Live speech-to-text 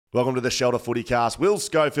Welcome to the Shelter Footycast. Will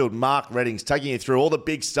Schofield, Mark Reddings, taking you through all the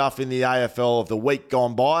big stuff in the AFL of the week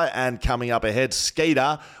gone by and coming up ahead.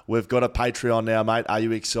 Skeeter, we've got a Patreon now, mate. Are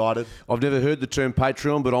you excited? I've never heard the term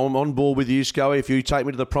Patreon, but I'm on board with you, Scully. If you take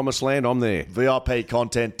me to the promised land, I'm there. VIP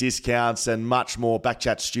content, discounts and much more.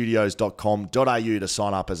 Backchatstudios.com.au to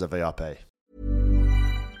sign up as a VIP.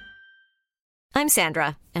 I'm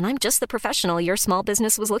Sandra, and I'm just the professional your small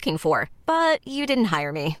business was looking for. But you didn't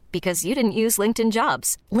hire me because you didn't use LinkedIn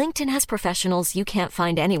Jobs. LinkedIn has professionals you can't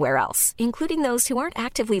find anywhere else, including those who aren't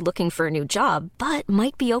actively looking for a new job, but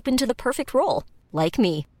might be open to the perfect role, like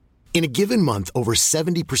me. In a given month, over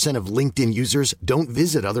 70% of LinkedIn users don't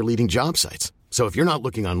visit other leading job sites. So if you're not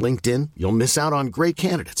looking on LinkedIn, you'll miss out on great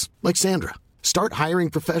candidates, like Sandra. Start hiring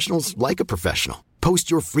professionals like a professional. Post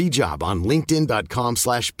your free job on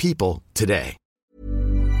linkedin.com/people today.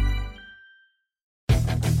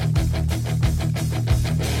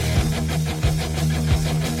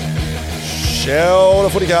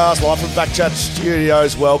 Shelter Footycast, live from Backchat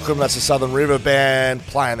Studios. Welcome. That's the Southern River Band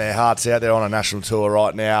playing their hearts out. They're on a national tour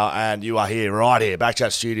right now, and you are here, right here,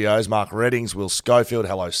 Backchat Studios. Mark Reddings, Will Schofield.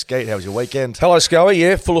 Hello, Skeet. How was your weekend? Hello, Scully.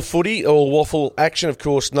 Yeah, full of footy, all waffle action. Of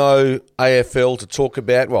course, no AFL to talk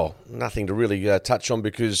about. Well, nothing to really touch on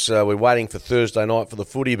because we're waiting for Thursday night for the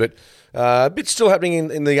footy, but a bit still happening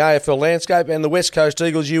in the AFL landscape. And the West Coast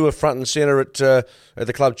Eagles, you were front and centre at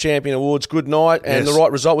the Club Champion Awards. Good night, and Yes. the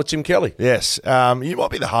right result with Tim Kelly. Yes. You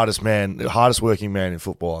might be the hardest working man in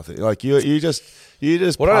football, I think. Like, you just... Well,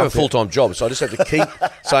 I don't have a full-time job, so I just have to keep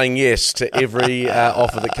saying yes to every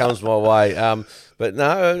offer that comes my way. But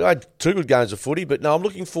no, I had two good games of footy. But no, I'm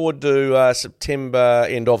looking forward to September,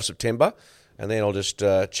 end of September. And then I'll just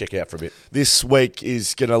check out for a bit. This week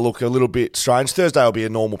is going to look a little bit strange. Thursday will be a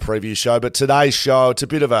normal preview show, but today's show, it's a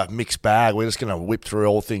bit of a mixed bag. We're just going to whip through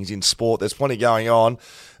all things in sport. There's plenty going on.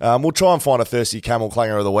 We'll try and find a thirsty camel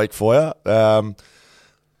clanger of the week for you.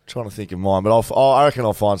 Trying to think of mine, but I reckon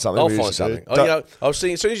I'll find something. I'll find something. I was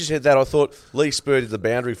thinking, as soon as you said that, I thought Lee Spur did the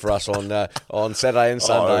boundary for us on Saturday and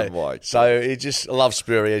Sunday. Oh, my so he just loves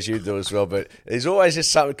Spurry, as you do as well. But there's always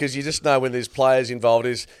just something, because you just know when there's players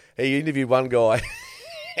involved. He interviewed one guy,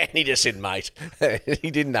 and he just said, mate.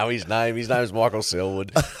 He didn't know his name. His name's Michael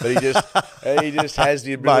Selwood. But he just has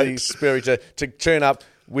the ability, Spurry, to turn up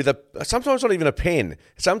with sometimes not even a pen.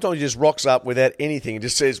 Sometimes he just rocks up without anything and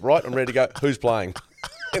just says, right, I'm ready to go. Who's playing?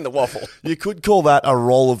 In the waffle. You could call that a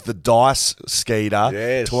roll of the dice, Skeeter.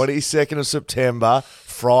 Yes. 22nd of September,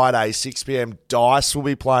 Friday, 6 p.m. Dice will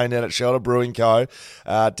be playing down at Shelter Brewing Co.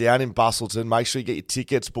 Down in Bustleton. Make sure you get your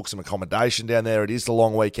tickets, book some accommodation down there. It is the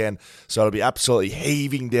long weekend, so it'll be absolutely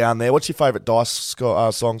heaving down there. What's your favourite Dice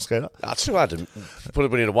song, Skeeter? It's too hard to put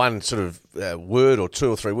it into one sort of word or two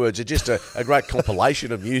or three words. It's just a great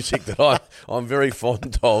compilation of music that I'm very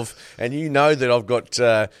fond of. And you know that I've got...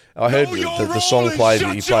 I heard the song played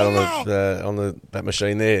that you played on that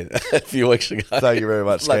machine there a few weeks ago. Thank you very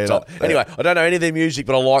much, Skeeter. Anyway, I don't know any of their music,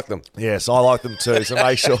 but I like them. Yes, I like them too, so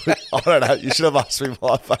make sure... I don't know, you should have asked me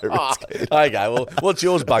my favourite, Skeeter. Okay, well, what's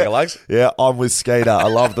yours, Bugger Lugs? Yeah, I'm with Skeeter. I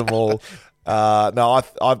love them all. No,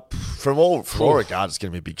 from all regards, it's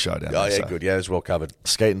going to be a big show down there. Oh, yeah, so. good. Yeah, it's well covered.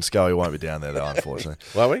 Skeet and Scully won't be down there, though, unfortunately.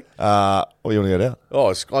 Won't we? Well, you want to go down? Oh,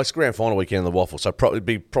 it's grand final weekend in the waffle, so probably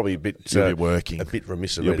a bit... You'll be working. A bit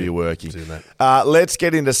remiss of You'll be working. Doing that. Let's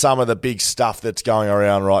get into some of the big stuff that's going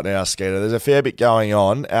around right now, Skeeter. There's a fair bit going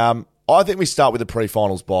on. I think we start with the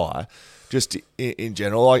pre-finals bye. Just in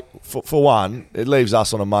general, like for one, it leaves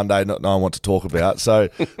us on a Monday not knowing what to talk about. So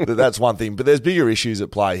that's one thing. But there's bigger issues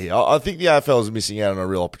at play here. I think the AFL is missing out on a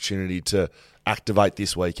real opportunity to activate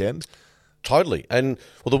this weekend. Totally. And,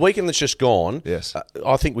 well, the weekend that's just gone, yes,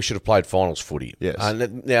 I think we should have played finals footy. Yes.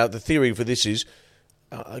 Now, the theory for this is,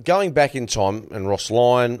 going back in time, and Ross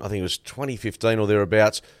Lyon, I think it was 2015 or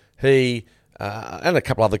thereabouts, he... and a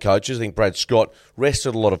couple other coaches, I think Brad Scott,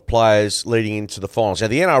 rested a lot of players leading into the finals. Now,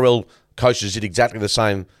 the NRL coaches did exactly the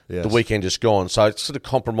same the weekend just gone, so it sort of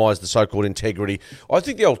compromised the so-called integrity. I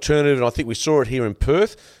think the alternative, and I think we saw it here in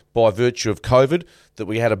Perth by virtue of COVID, that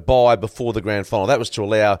we had a bye before the grand final. That was to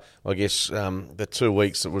allow, I guess, the 2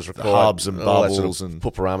 weeks that was required. The hubs and bubbles sort of and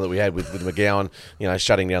pupperama that we had with McGowan,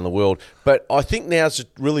 shutting down the world. But I think now's a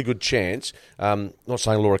really good chance. Not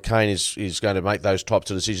saying Laura Kane is going to make those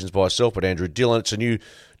types of decisions by herself, but Andrew Dillon, it's a new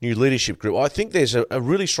leadership group. I think there's a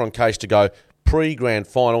really strong case to go pre-grand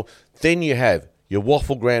final. Then you have your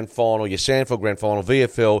Waffle Grand Final, your Sandford Grand Final,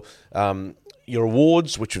 VFL, your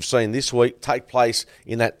awards, which we've seen this week, take place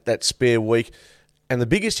in that spare week. And the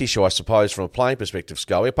biggest issue, I suppose, from a playing perspective,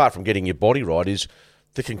 Scully, apart from getting your body right, is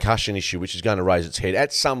the concussion issue, which is going to raise its head.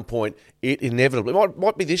 At some point, it inevitably,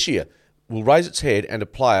 might be this year, will raise its head, and a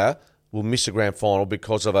player will miss a grand final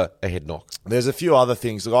because of a head knock. There's a few other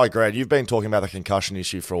things. Look, I agree. You've been talking about the concussion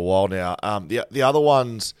issue for a while now. The other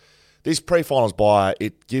ones, this pre-finals bye,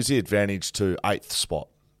 it gives the advantage to 8th spot,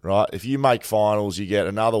 right? If you make finals, you get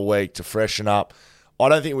another week to freshen up. I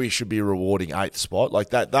don't think we should be rewarding 8th spot like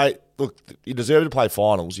that. Look, you deserve to play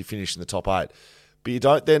finals. You finish in the top 8. But you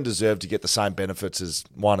don't then deserve to get the same benefits as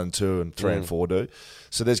 1 and 2 and 3 and 4 do.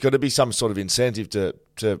 So there's got to be some sort of incentive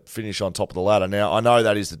to finish on top of the ladder. Now, I know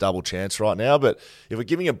that is the double chance right now, but if we're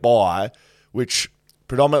giving a bye, which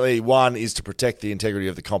predominantly, 1, is to protect the integrity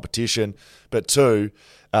of the competition, but 2,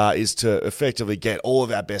 is to effectively get all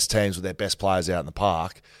of our best teams with their best players out in the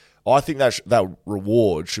park, I think that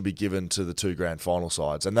reward should be given to the 2 grand final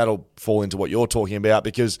sides. And that'll fall into what you're talking about,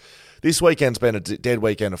 because this weekend's been a dead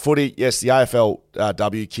weekend of footy. Yes, the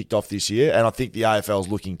AFLW kicked off this year, and I think the AFL's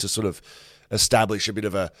looking to sort of establish a bit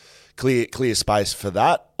of a clear space for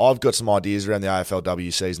that. I've got some ideas around the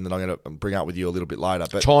AFLW season that I'm going to bring up with you a little bit later.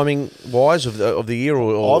 But timing-wise of the year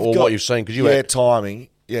or what you've seen? Timing.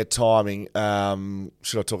 Yeah, timing.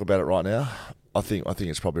 Should I talk about it right now? I think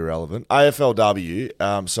it's probably relevant.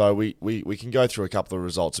 AFLW, so we can go through a couple of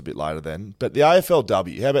results a bit later then. But the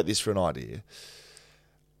AFLW, how about this for an idea?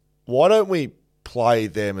 Why don't we play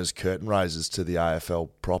them as curtain raisers to the AFL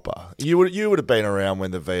proper? You would have been around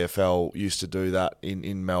when the VFL used to do that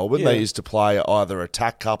in Melbourne. Yeah. They used to play either a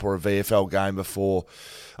TAC Cup or a VFL game before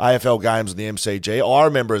AFL games on the MCG. I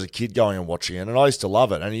remember as a kid going and watching it, and I used to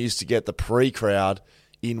love it. And you used to get the pre-crowd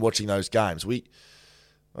in watching those games.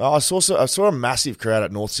 I saw a massive crowd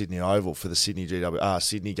at North Sydney Oval for the Sydney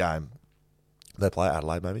game. They play at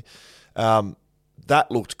Adelaide, maybe.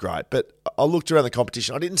 That looked great. But I looked around the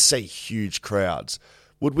competition. I didn't see huge crowds.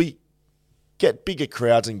 Would we get bigger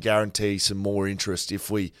crowds and guarantee some more interest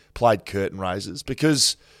if we played curtain raisers?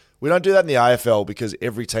 Because we don't do that in the AFL because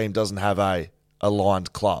every team doesn't have a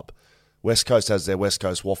aligned club. West Coast has their West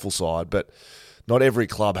Coast waffle side, but not every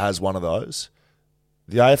club has one of those.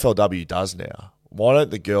 The AFLW does now. Why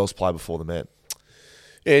don't the girls play before the men?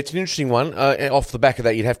 Yeah, it's an interesting one. Off the back of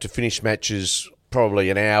that, you'd have to finish matches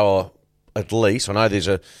probably an hour at least. I know there's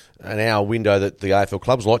an hour window that the AFL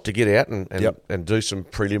clubs like to get out and do some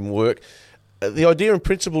prelim work. The idea and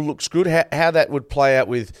principle looks good. How that would play out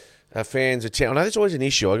with fans at town. I know there's always an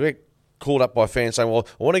issue. I get called up by fans saying, well,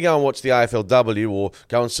 I want to go and watch the AFLW or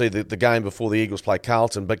go and see the game before the Eagles play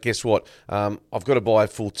Carlton, but guess what? I've got to buy a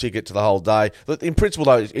full ticket to the whole day. In principle,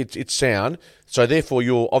 though, it's sound. So, therefore,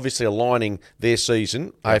 you're obviously aligning their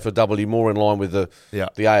season, AFLW, more in line with the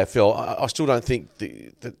AFL. I still don't think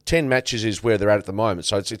the 10 matches is where they're at the moment.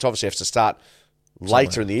 So, it's obviously has to start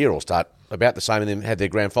later in the year or start about the same and then have their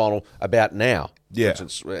grand final about now. Yeah. For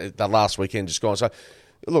instance, the last weekend just gone. So,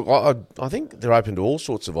 look, I think they're open to all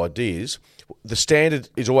sorts of ideas. The standard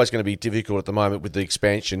is always going to be difficult at the moment with the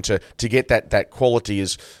expansion to get that quality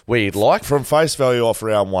is where you'd like. From face value off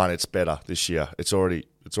round 1, it's better this year. It's already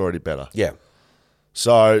better. Yeah.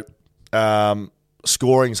 So,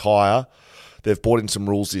 scoring's higher. They've brought in some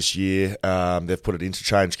rules this year. They've put an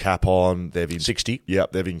interchange cap on. 60.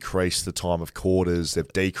 Yep, they've increased the time of quarters. They've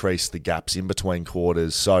decreased the gaps in between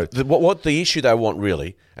quarters. So what the issue they want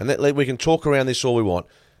really, and we can talk around this all we want,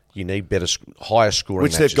 you need better, higher scoring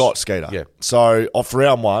which matches. They've got, Skeeter. Yeah. So off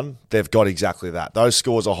round 1, they've got exactly that. Those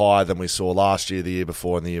scores are higher than we saw last year, the year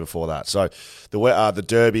before, and the year before that. So the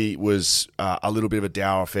Derby was a little bit of a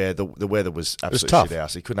dour affair. The weather was absolutely shit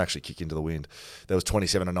out. So he couldn't actually kick into the wind. There was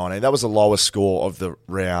 27-19. That was the lowest score of the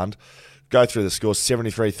round. Go through the scores: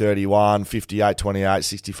 73-31, 58-28,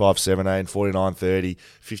 65-17, 49-30,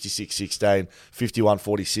 56-16,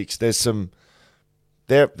 51-46. There's some.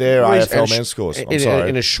 They're AFL men's scores.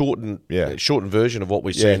 In a shortened version of what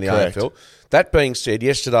we see in the AFL. That being said,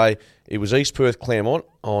 yesterday it was East Perth Claremont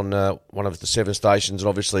on one of the 7 stations, and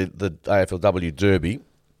obviously the AFLW Derby.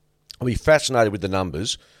 I'll be fascinated with the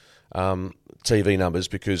numbers, TV numbers,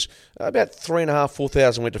 because about 3,500,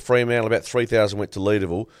 4,000 went to Fremantle, about 3,000 went to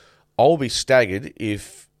Leederville. I'll be staggered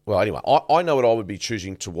if. Well, anyway, I know what I would be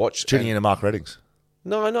choosing to watch. Tuning in to Mark Reddings.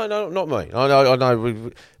 No, not me. I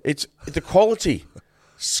know. It's the quality.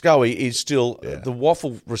 Scully is still... The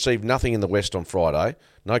Waffle received nothing in the West on Friday.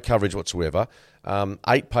 No coverage whatsoever.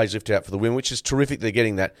 8 pays lift out for the win, which is terrific they're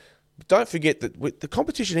getting that. But don't forget that the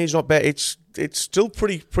competition here is not bad. It's still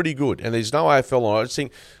pretty good, and there's no AFL on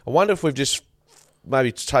it. I wonder if we've just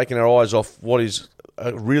maybe taken our eyes off what is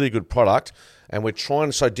a really good product, and we're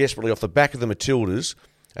trying so desperately off the back of the Matildas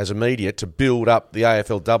as a media to build up the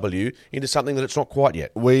AFLW into something that it's not quite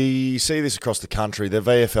yet. We see this across the country. The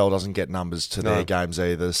VFL doesn't get numbers to their games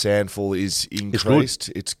either. The Sandful is increased.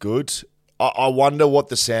 It's good. I wonder what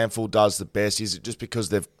the Sandful does the best. Is it just because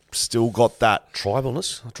they've still got that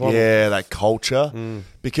Tribalness? Yeah, that culture.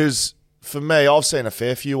 Because for me, I've seen a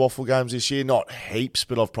fair few waffle games this year, not heaps,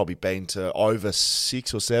 but I've probably been to over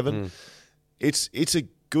 6 or 7. It's a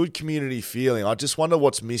good community feeling. I just wonder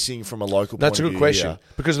what's missing from a local point of view. That's a good question. Here.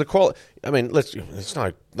 Because the quality, I mean, there's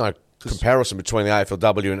no comparison between the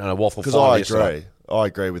AFLW and a waffle Because final I yesterday. agree. I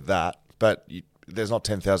agree with that. But there's not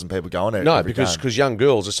 10,000 people going there. No, every game. because young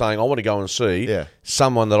girls are saying, I want to go and see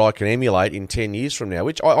someone that I can emulate in 10 years from now,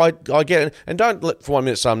 which I get it. And don't let for 1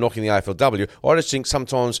 minute say I'm knocking the AFLW. I just think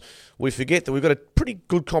sometimes we forget that we've got a pretty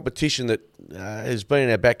good competition that has been in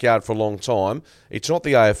our backyard for a long time. It's not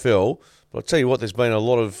the AFL, but I'll tell you what, there's been a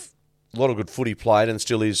lot of good footy played and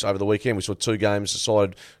still is over the weekend. We saw 2 games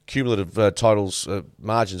decided cumulative totals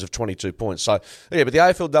margins of 22 points. So, yeah, but the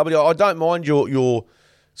AFLW, I don't mind your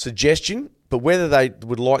suggestion, but whether they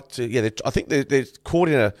would like to, I think they're caught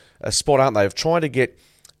in a spot, aren't they, of trying to get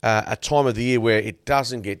a time of the year where it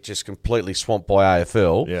doesn't get just completely swamped by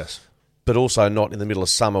AFL. Yes. But also not in the middle of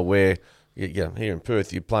summer where, here in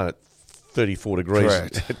Perth, you're playing at 34 degrees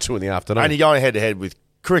at 2 in the afternoon. And you're going head-to-head with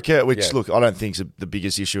cricket, which, look, I don't think is the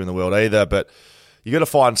biggest issue in the world either, but you got to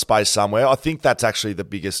find space somewhere. I think that's actually the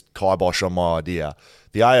biggest kibosh on my idea.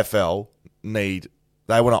 The AFL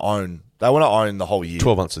they want to own the whole year.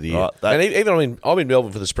 12 months of the year. Right? And even, I'm in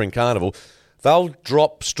Melbourne for the Spring Carnival. They'll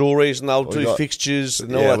drop stories and they'll do fixtures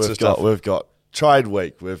and all that sort of stuff. We've got trade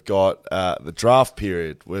week. We've got the draft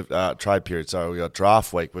period. We've trade period. So we've got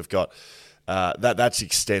draft week. We've got that's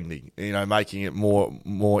extending. Making it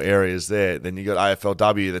more areas there. Then you got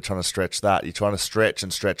AFLW. They're trying to stretch that. You're trying to stretch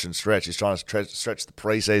and stretch and stretch. You're trying to stretch the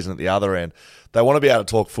preseason at the other end. They want to be able to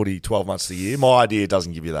talk footy 12 months of the year. My idea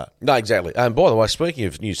doesn't give you that. No, exactly. And by the way, speaking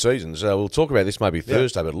of new seasons, we'll talk about this maybe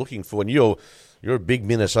Thursday. But looking forward, and you're a big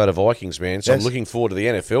Minnesota Vikings man, so I'm looking forward to the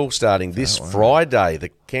NFL starting this Friday. The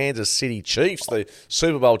Kansas City Chiefs, the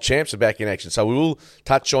Super Bowl champs, are back in action. So we will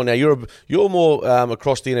touch on now. You're more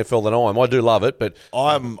across the NFL than I am. I do love it, but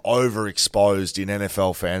I'm overexposed in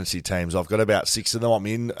NFL fantasy teams. I've got about 6 of them. I'm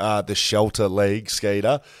in the Shelter League,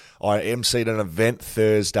 Skeeter. I emceed an event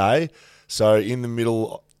Thursday. So in the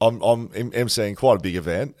middle, I'm emceeing quite a big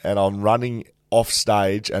event, and I'm running off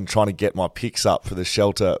stage and trying to get my picks up for the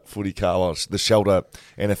Shelter footy car, the Shelter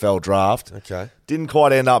NFL draft. Okay. Didn't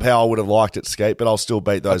quite end up how I would have liked it, Skate, but I'll still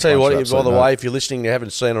beat those. I'll tell you what, by the way, if you're listening, you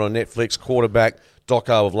haven't seen it on Netflix, quarterback,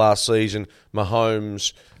 doco of last season,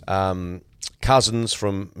 Mahomes, Cousins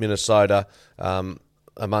from Minnesota,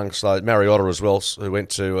 amongst those, Mariota as well, who went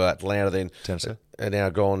to Atlanta then. Tennessee. And now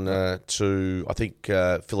gone to, I think,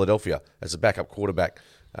 Philadelphia as a backup quarterback.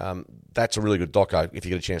 That's a really good doco if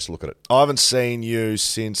you get a chance to look at it. I haven't seen you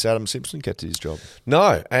since Adam Simpson kept his job.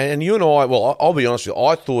 No, and you and I, well, I'll be honest with you,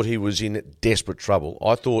 I thought he was in desperate trouble.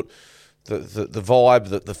 I thought the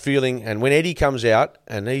vibe, the feeling, and when Eddie comes out,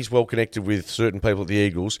 and he's well connected with certain people at the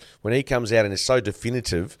Eagles, when he comes out and is so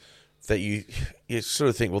definitive that you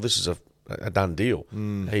sort of think, well, this is a done deal.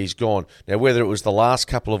 He's gone. Now, whether it was the last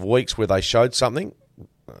couple of weeks where they showed something,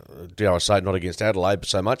 dare I say, not against Adelaide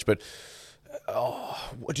so much, but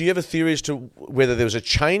do you have a theory as to whether there was a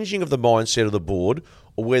changing of the mindset of the board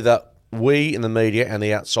or whether we in the media and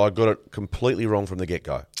the outside got it completely wrong from the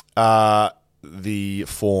get-go? The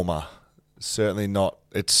former. Certainly not.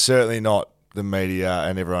 It's certainly not the media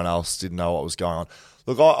and everyone else didn't know what was going on.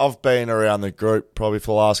 Look, I've been around the group probably for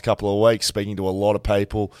the last couple of weeks, speaking to a lot of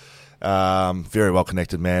people. Very well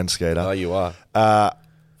connected man, Skeeter. Oh, you are.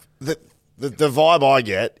 The vibe I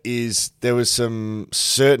get is there was some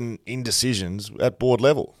certain indecisions at board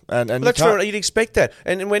level, and that's fair. You'd expect that.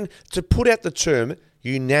 And when to put out the term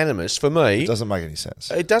unanimous for me, it doesn't make any sense.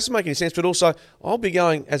 It doesn't make any sense. But also, I'll be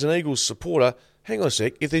going as an Eagles supporter. Hang on a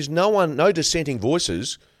sec. If there's no dissenting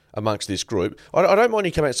voices amongst this group, I don't mind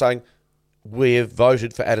you coming out saying we've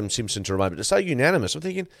voted for Adam Simpson to remain. But to say unanimous, I'm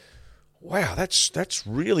thinking, wow, that's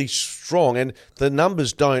really strong, and the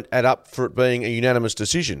numbers don't add up for it being a unanimous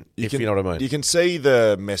decision, you know what I mean. You can see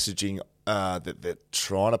the messaging that they're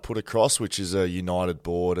trying to put across, which is a united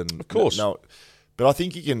board. And of course. But I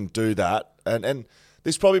think you can do that, and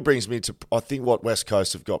this probably brings me to, I think what West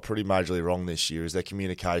Coast have got pretty majorly wrong this year is their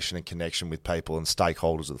communication and connection with people and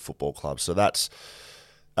stakeholders of the football club. So that's...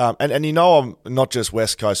 And I'm not just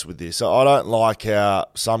West Coast with this. I don't like how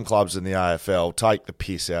some clubs in the AFL take the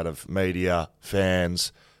piss out of media,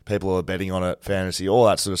 fans, people who are betting on it, fantasy, all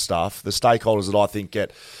that sort of stuff. The stakeholders that I think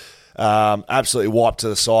get absolutely wiped to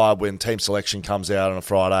the side when team selection comes out on a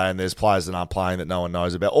Friday and there's players that aren't playing that no one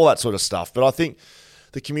knows about, all that sort of stuff. But I think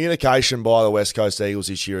the communication by the West Coast Eagles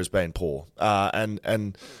this year has been poor. And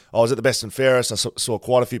I was at the Best and Fairest. I saw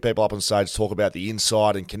quite a few people up on stage talk about the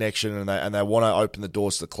insight and connection, and they want to open the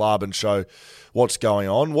doors to the club and show what's going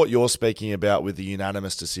on. What you're speaking about with the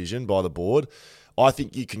unanimous decision by the board, I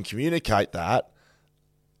think you can communicate that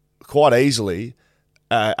quite easily,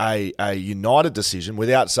 a united decision,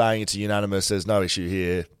 without saying it's a unanimous, there's no issue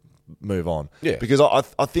here, move on. Yeah. Because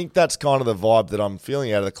I think that's kind of the vibe that I'm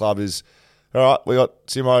feeling out of the club is, all right, we got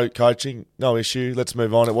Simo coaching, no issue, let's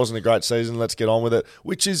move on. It wasn't a great season, let's get on with it,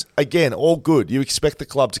 which is, again, all good. You expect the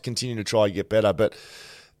club to continue to try and get better, but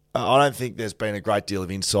I don't think there's been a great deal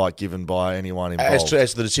of insight given by anyone involved.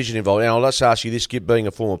 As the decision involved. Now, let's ask you this, being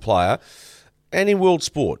a former player, and in world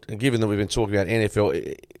sport, and given that we've been talking about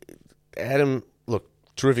NFL, Adam, look,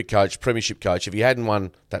 terrific coach, premiership coach. If he hadn't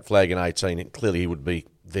won that flag in 18, clearly he would be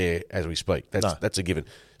there as we speak. That's a given.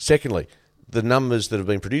 Secondly, the numbers that have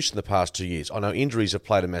been produced in the past 2 years. I know injuries have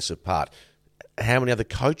played a massive part. How many other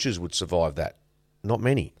coaches would survive that? Not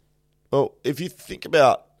many. Well, if you think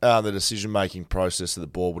about the decision-making process that the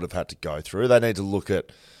board would have had to go through, they need to look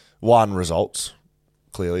at, one, results,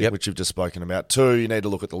 clearly, which you've just spoken about. Two, you need to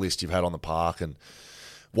look at the list you've had on the park and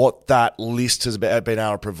what that list has been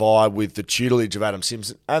able to provide with the tutelage of Adam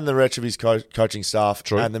Simpson and the rest of his coaching staff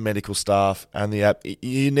and the medical staff and the app.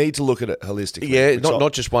 You need to look at it holistically. Yeah,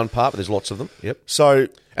 not just one part, but there's lots of them. Yep. So,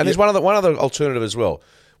 and there's one other alternative as well,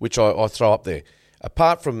 which I throw up there.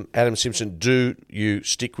 Apart from Adam Simpson, do you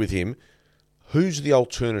stick with him? Who's the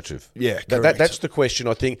alternative? Yeah, correct. That's the question,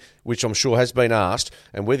 I think, which I'm sure has been asked,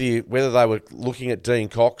 and whether they were looking at Dean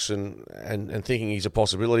Cox and thinking he's a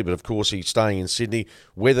possibility, but of course he's staying in Sydney,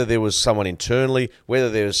 whether there was someone internally, whether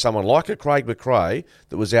there was someone like a Craig McRae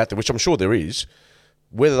that was out there, which I'm sure there is,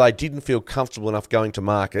 whether they didn't feel comfortable enough going to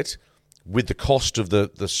market with the cost of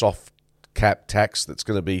the soft cap tax that's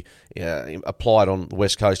going to be applied on the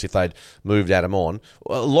West Coast if they'd moved Adam on.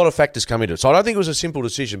 A lot of factors come into it. So I don't think it was a simple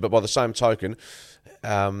decision, but by the same token,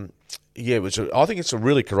 I think it's a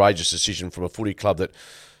really courageous decision from a footy club that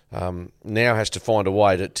now has to find a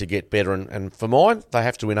way to get better. And for mine, they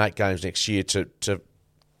have to win 8 games next year to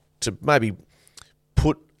maybe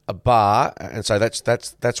put a bar and say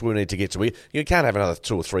that's where we need to get to. You can't have another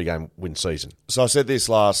 2 or 3 game win season. So I said this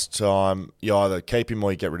last time, you either keep him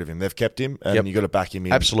or you get rid of him. They've kept him and you've got to back him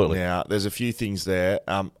in. Absolutely. Now, there's a few things there.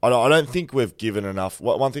 I don't think we've given enough.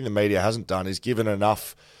 One thing the media hasn't done is given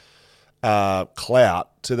enough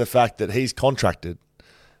clout to the fact that he's contracted.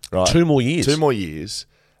 Right? 2 more years. 2 more years.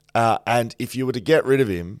 And if you were to get rid of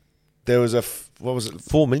him, there was what was it?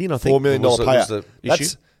 $4 million, I think. $4 million payout. Was the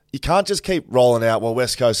issue. You can't just keep rolling out, well,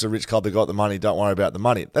 West Coast is a rich club, they've got the money, don't worry about the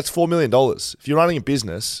money. That's $4 million. If you're running a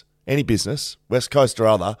business, any business, West Coast or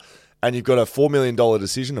other, and you've got a $4 million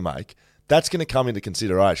decision to make, that's going to come into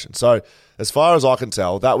consideration. So as far as I can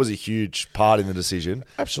tell, that was a huge part in the decision.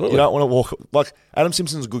 Absolutely. You don't want to walk... Like, Adam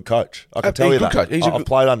Simpson's a good coach. I can tell you that. I've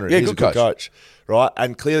played under him. Yeah, He's a good coach. Right?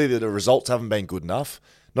 And clearly the results haven't been good enough,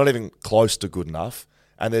 not even close to good enough,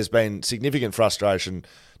 and there's been significant frustration,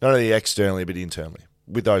 not only externally but internally,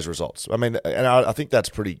 with those results. I mean, and I think that's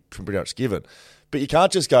pretty much given. But you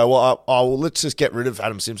can't just go, well, let's just get rid of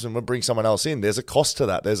Adam Simpson and bring someone else in. There's a cost to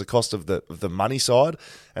that. There's a cost of the money side.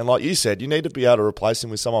 And like you said, you need to be able to replace him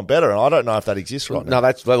with someone better. And I don't know if that exists right now.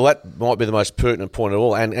 No, that might be the most pertinent point of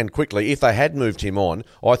all. And quickly, if they had moved him on,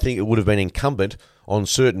 I think it would have been incumbent on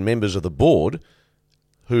certain members of the board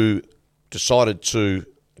who decided to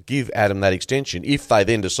give Adam that extension, if they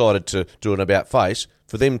then decided to do an about-face,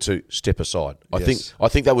 for them to step aside. I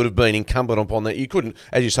think that would have been incumbent upon that. You couldn't,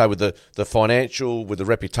 as you say, with the financial, with the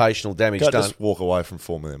reputational damage done. Can't just walk away from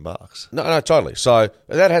 $4 million. No, totally. So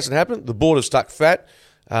that hasn't happened. The board has stuck fat.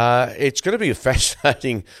 It's going to be a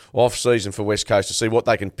fascinating off-season for West Coast to see what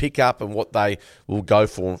they can pick up and what they will go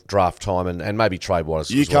for draft time and maybe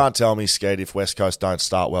trade-wise. You can't tell me, Skeet, if West Coast don't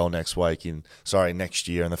start well next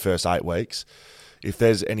year in the first 8 weeks, if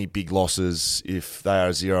there's any big losses, if they are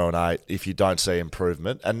 0-8, if you don't see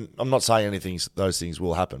improvement, and I'm not saying those things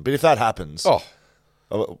will happen, but if that happens,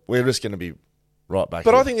 we're just going to be right back.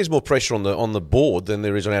 But here. I think there's more pressure on the board than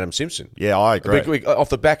there is on Adam Simpson. Yeah, I agree. Off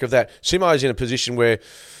the back of that, Simo's in a position where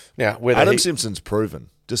Adam Simpson's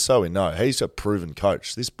proven. Just so we know, he's a proven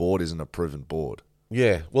coach. This board isn't a proven board.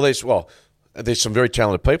 Yeah, there's some very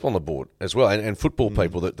talented people on the board as well, and football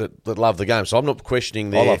people that love the game. So I'm not questioning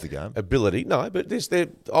their ability. No, but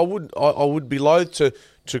I would be loath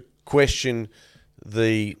to question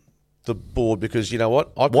the board, because you know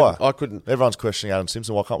what? I couldn't. Everyone's questioning Adam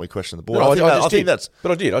Simpson. Why can't we question the board? No, I think that's.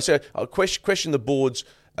 But I did. I said I question the board's.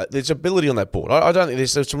 There's ability on that board. I don't think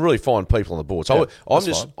there's some really fine people on the board. So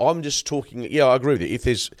I'm just talking. Yeah, I agree with you.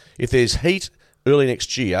 If there's heat early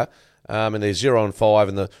next year, and they're 0-5,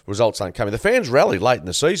 and the results aren't coming. The fans rallied late in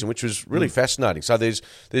the season, which was really fascinating. So there's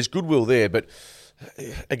goodwill there, but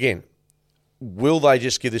again, will they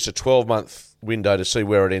just give this a 12-month window to see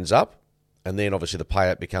where it ends up, and then obviously the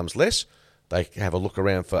payout becomes less? They have a look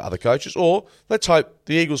around for other coaches, or let's hope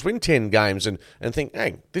the Eagles win 10 games and think,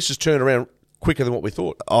 hey, this has turned around quicker than what we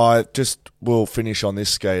thought. I just will finish on this,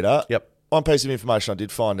 Skeeter. Yep. One piece of information I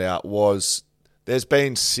did find out was there's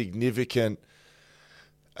been significant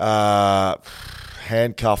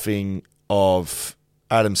handcuffing of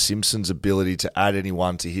Adam Simpson's ability to add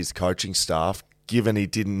anyone to his coaching staff, given he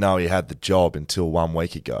didn't know he had the job until 1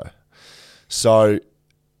 week ago. So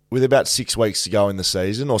with about 6 weeks to go in the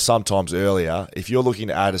season, or sometimes earlier, if you're looking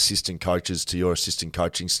to add assistant coaches to your assistant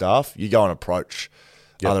coaching staff, you go and approach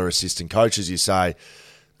other assistant coaches. You say,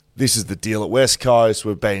 this is the deal at West Coast.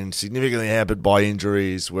 We've been significantly hampered by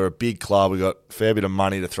injuries. We're a big club. We've got a fair bit of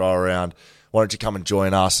money to throw around. Why don't you come and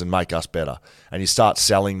join us and make us better? And you start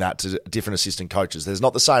selling that to different assistant coaches. There's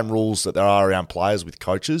not the same rules that there are around players with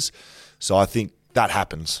coaches. So I think that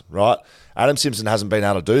happens, right? Adam Simpson hasn't been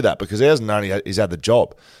able to do that because he hasn't only he's had the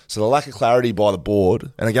job. So the lack of clarity by the board,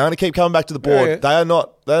 and I'm going to keep coming back to the board. They're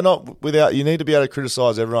not without. You need to be able to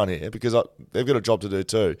criticise everyone here because they've got a job to do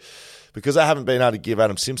too. Because they haven't been able to give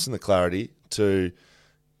Adam Simpson the clarity to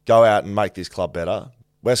go out and make this club better.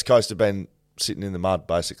 West Coast have been sitting in the mud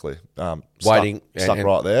basically, waiting, stuck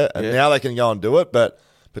right there, and now they can go and do it. But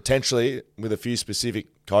potentially with a few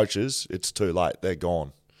specific coaches, it's too late. They're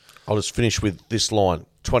gone. I'll just finish with this line.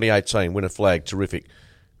 2018, win a flag, terrific.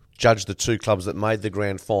 Judge the two clubs that made the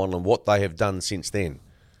grand final and what they have done since then.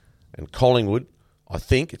 And Collingwood, I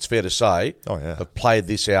think it's fair to say, have played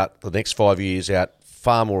this out, the next 5 years out,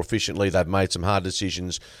 far more efficiently. They've made some hard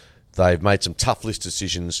decisions. They've made some tough list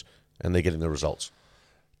decisions, and they're getting the results.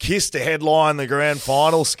 Kiss to headline the grand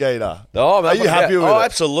final, Skeeter. Oh, are you happy with it? Oh,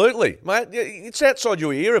 absolutely. Mate, it's outside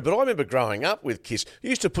your era, but I remember growing up with Kiss. You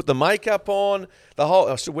used to put the makeup on,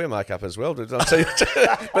 I still wear makeup as well, did I tell you?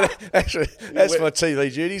 But actually, that's my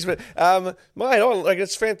TV duties. But, mate,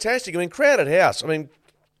 it's fantastic. I mean, crowded house. I mean,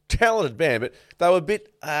 talented band, but they were a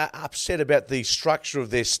bit upset about the structure of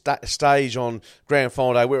their stage on grand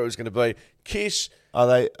final day, where it was going to be. Kiss... Are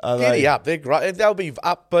they up? They're great. They'll be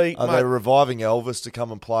upbeat. Are they reviving Elvis to come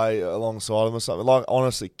and play alongside them or something? Like,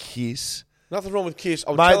 honestly, Kiss. Nothing wrong with Kiss.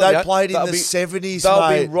 Mate, they played in the 70s,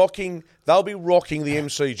 They'll be rocking the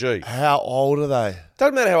MCG. How old are they?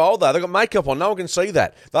 Doesn't matter how old they are. They've got makeup on. No one can see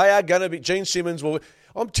that. They are going to be... Gene Simmons will...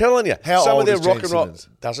 I'm telling you. How some old of their is rock Gene and roll... Simmons?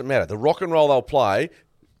 Doesn't matter. The rock and roll they'll play...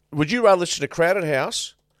 Would you rather listen to Crowded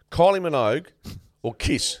House, Kylie Minogue, or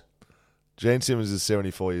Kiss? Gene Simmons is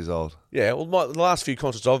 74 years old. Yeah, well, the last few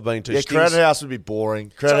concerts I've been to... Yeah, Crowded House would be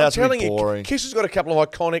boring. Crowded House would be boring. Kiss has got a couple of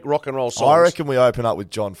iconic rock and roll songs. I reckon we open up with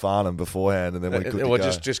John Farnham beforehand and then we're good to go.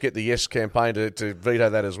 Just get the Yes campaign to veto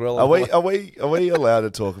that as well. Are we allowed to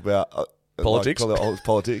talk about... politics?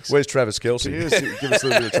 Politics? Where's Travis Kelce? Can you just give us a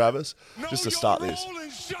little bit of Travis? Just to start this.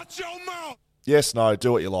 Shut your mouth. Yes, no,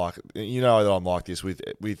 do what you like. You know that I'm like this with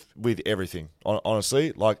everything.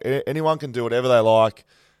 Honestly, like anyone can do whatever they like.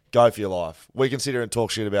 Go for your life. We can sit here and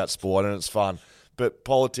talk shit about sport and it's fun. But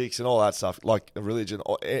politics and all that stuff, like religion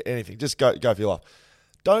or anything, just go for your life.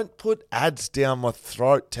 Don't put ads down my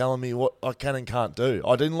throat telling me what I can and can't do.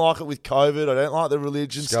 I didn't like it with COVID. I don't like the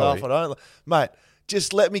religion stuff. Mate,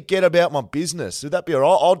 just let me get about my business. Would that be all right?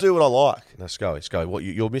 I'll do what I like. No, Scully. What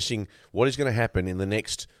you're missing, what is going to happen in the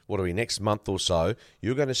next month or so,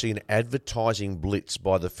 you're going to see an advertising blitz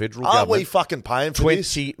by the federal government. Aren't we fucking paying for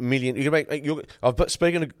this? 20 million.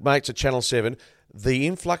 Speaking to mates at Channel 7, the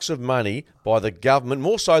influx of money by the government,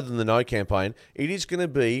 more so than the No campaign, it is going to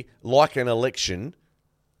be like an election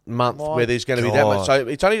month where there's going to be that much. So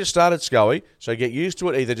it's only just started, Scully, so get used to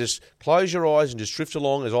it. Either just close your eyes and just drift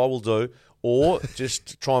along, as I will do, or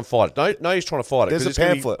just try and fight it. No use trying to fight it. There's a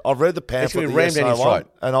pamphlet. I've read the pamphlet. It's going to be rammed down your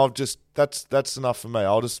throat. And I'll just, that's enough for me.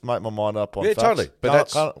 I'll just make my mind up on facts. Totally.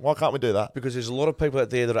 But why can't we do that? Because there's a lot of people out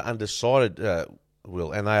there that are undecided,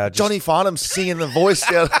 Will, and they are just... Johnny Farnham's singing the voice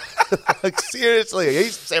down. Like, seriously,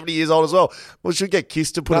 he's 70 years old as well. Well, should we get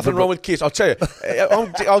Kiss to put Nothing wrong with Kiss. I'll tell you.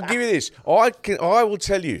 I'll give you this. I will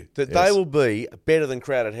tell you that they will be better than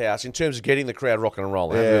Crowded House in terms of getting the crowd rocking and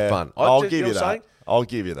rolling, having a bit of fun. I'll give you that. I'll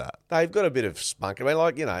give you that. They've got a bit of spunk. I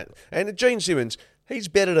mean, and Gene Simmons, he's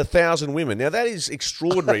betted 1,000 women. Now, that is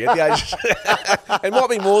extraordinary at the age... It might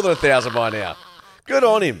be more than 1,000 by now. Good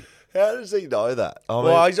on him. How does he know that?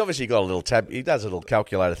 He's obviously got a little tab. He does a little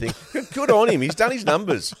calculator thing. Good on him. He's done his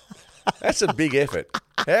numbers. That's a big effort.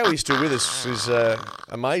 How he's still with us is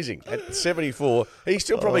amazing. At 74, he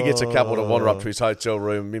still probably gets a couple to wander up to his hotel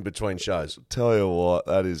room in between shows. Tell you what,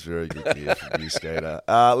 that is very good gear from you, Skater.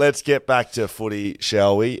 Let's get back to footy,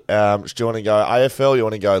 shall we? Do you want to go AFL? You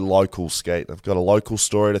want to go local, Skate? I've got a local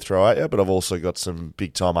story to throw at you, but I've also got some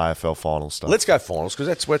big-time AFL final stuff. Let's go finals,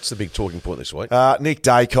 because that's the big talking point this week. Nick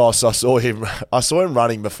Dacos, I saw him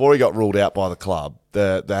running before he got ruled out by the club.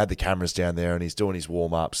 They had the cameras down there, and he's doing his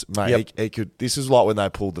warm-ups. Mate, Yep. he could. This is like when they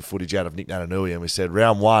pulled the footage out of Nick Natanui, and we said,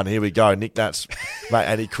 round one, here we go, Nick Nats, mate,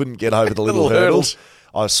 and he couldn't get over the little hurdles.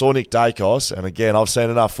 I saw Nick Dacos, and again, I've seen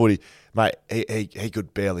enough footy, mate. He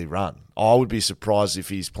could barely run. I would be surprised if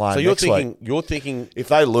he's playing. So you're week. thinking If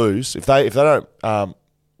they lose, if they don't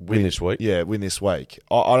win this week? yeah, win this week,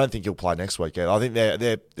 I don't think he'll play next week. I think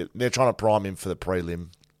they're trying to prime him for the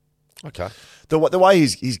prelim. Okay. The way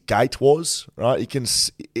his gait was, right?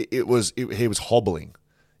 He was hobbling.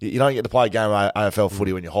 You don't get to play a game of AFL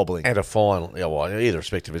footy when you're hobbling. And a final. Yeah, well, either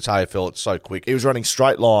respective. It's AFL, it's so quick. He was running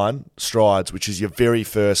straight line strides, which is your very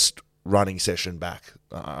first running session back.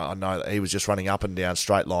 I know that he was just running up and down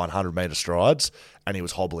straight line 100-metre strides, and he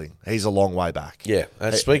was hobbling. He's a long way back. Yeah,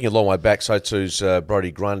 and speaking of long way back, so too's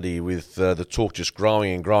Brodie Grundy, with the talk just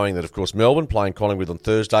growing and growing that, of course, Melbourne playing Collingwood on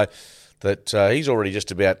Thursday, that he's already just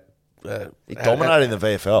about... He dominated the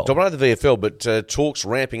VFL. Dominated the VFL, but talks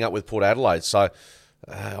ramping up with Port Adelaide. So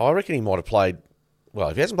I reckon he might have played... Well,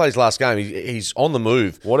 if he hasn't played his last game, he's on the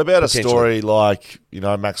move. What about a story like,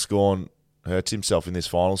 Max Gawn hurts himself in this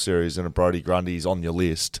final series and a Brodie Grundy's on your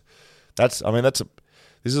list? This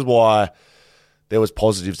is why there was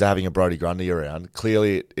positives to having a Brodie Grundy around.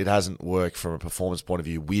 Clearly, it hasn't worked from a performance point of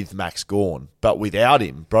view with Max Gawn. But without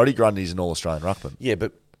him, Brodie Grundy's an All-Australian ruckman. Yeah,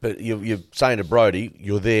 but you're saying to Brodie,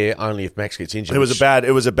 you're there only if Max gets injured. It was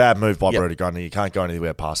a bad move by Brodie Grundy. You can't go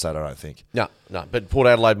anywhere past that, I don't think. No. But Port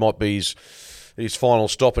Adelaide might be his final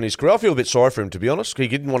stop in his career. I feel a bit sorry for him, to be honest. He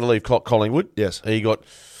didn't want to leave Collingwood. Yes. He got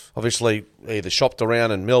obviously either shopped around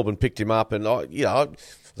and Melbourne picked him up. And I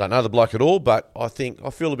don't know the bloke at all, but I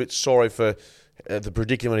feel a bit sorry for the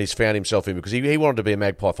predicament he's found himself in, because he wanted to be a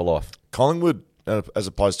Magpie for life. Collingwood, as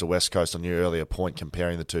opposed to West Coast, on your earlier point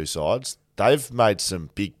comparing the two sides, they've made some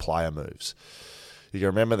big player moves. You can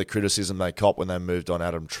remember the criticism they copped when they moved on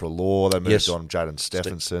Adam Treloar. They moved on Jaden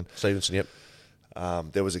Stephenson. Stevenson, yep.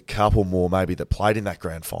 There was a couple more maybe that played in that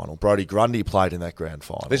grand final. Brodie Grundy played in that grand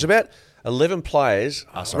final. There's about 11 players.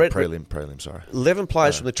 Prelim, sorry. 11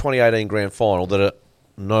 players from the 2018 grand final that are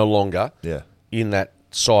no longer in that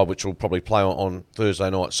side, which will probably play on Thursday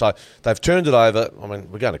night. So they've turned it over. I mean,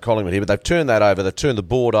 we're going to Collingwood here, but they've turned that over. They've turned the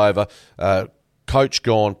board over. Coach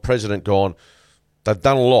gone, president gone. They've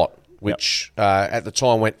done a lot, which at the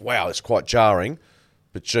time went, wow, it's quite jarring.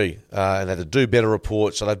 But gee, and they had to do better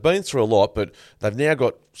reports. So they've been through a lot, but they've now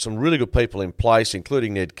got some really good people in place,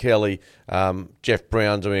 including Ned Kelly, Jeff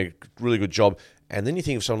Brown doing a really good job. And then you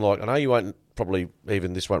think of someone like, I know you won't probably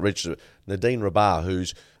even this won't register, Nadine Rabar,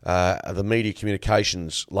 who's the media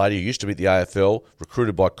communications lady who used to be at the AFL,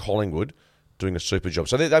 recruited by Collingwood, doing a super job.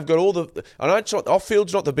 So they've got all the... I know it's not,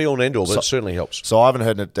 off-field's not the be-all and end-all, but it certainly helps. So I haven't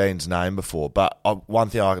heard Nadine's name before, but one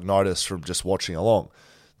thing I noticed from just watching along,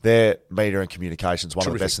 their media and communications one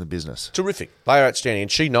of the best in the business. Terrific. They are outstanding,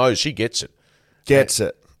 and she knows, she gets it. Gets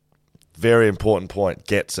it. Very important point.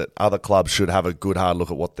 Gets it. Other clubs should have a good hard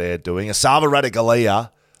look at what they're doing. Asava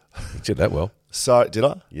Ratugolea. You did that well. So, did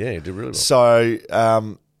I? Yeah, you did really well. So,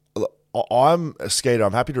 I'm a Skeeter.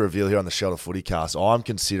 I'm happy to reveal here on the Shelter Footy Cast, I'm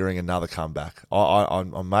considering another comeback. I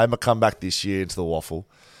made my comeback this year into the waffle.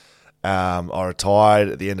 I retired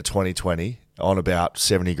at the end of 2020 on about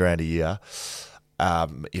 70 grand a year.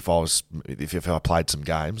 If I played some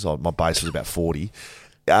games, my base was about 40.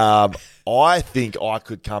 I think I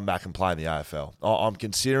could come back and play in the AFL. I'm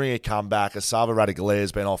considering a comeback. Asava Ratugolea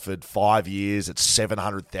has been offered 5 years at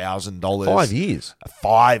 $700,000. 5 years?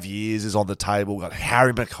 5 years is on the table. We've got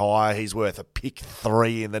Harry Mackay. He's worth a pick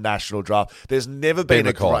 3 in the national draft. There's never been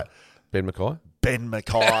a great... Ben Mackay? Ben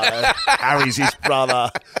Mackay. Harry's his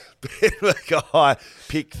brother. Ben Mackay,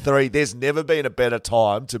 pick 3. There's never been a better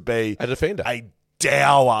time to be... A defender. A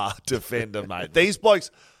dour defender, mate. These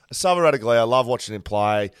blokes... Asava Ratugolea, I love watching him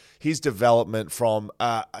play. His development from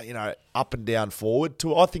up and down forward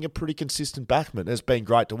to, I think, a pretty consistent backman has been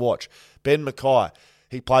great to watch. Ben Mackay,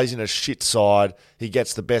 he plays in a shit side. He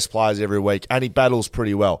gets the best players every week, and he battles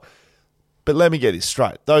pretty well. But let me get this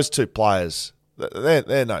straight. Those two players,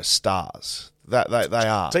 they're no stars. They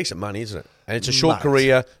are. Decent money, isn't it? And it's a short Mate.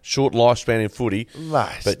 career, short lifespan in footy.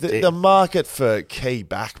 Mate, But the market for key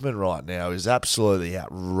backmen right now is absolutely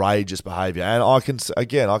outrageous behaviour, and I can say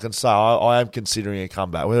I am considering a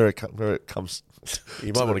comeback. Whether it comes,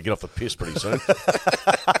 You might want to get off the piss pretty soon.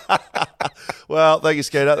 well, thank you,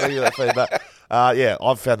 Skeeter. Thank you for that feedback. Yeah,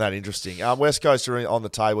 I've found that interesting. West Coast are on the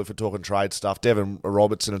table if we're talking trade stuff. Devin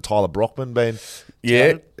Robertson and Tyler Brockman been.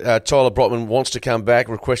 Yeah, Tyler Brockman wants to come back,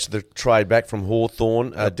 requested the trade back from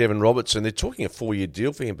Hawthorn. Devin Robertson, they're talking a 4-year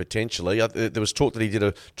deal for him potentially. There was talk that he did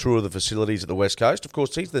a tour of the facilities at the West Coast. Of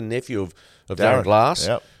course, he's the nephew of Darren Glass.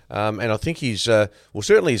 Yep. And I think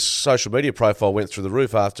certainly his social media profile went through the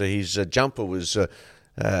roof after his jumper was...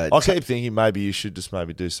 I keep thinking maybe you should just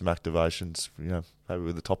maybe do some activations, maybe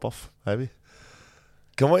with the top off, maybe.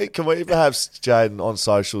 Can we perhaps, Jaden, on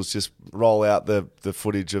socials just roll out the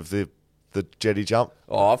footage of the jetty jump?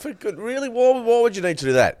 Oh, for good. Really? Why would you need to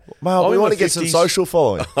do that? Mate, we want to get some social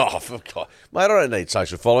following. Oh, for God. Mate, I don't need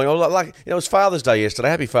social following. I was it was Father's Day yesterday.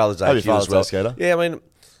 Happy Father's Day Happy to you as well. Father's Day, Skater. Yeah, I mean,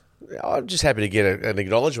 I'm just happy to get an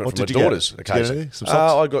acknowledgement What from did my you get? daughters. Did you get occasionally. anything? Some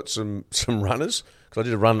socks? I got some runners. Because I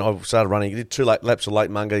did a run. I started running. I did 2 laps of Lake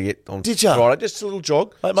Munga yet on Did ya? Friday. Just a little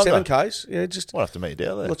jog. Lake Munga? 7Ks. Yeah, just... Might have to meet you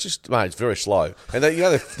down there. Well, it's very slow. And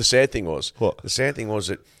the sad thing was... What? The sad thing was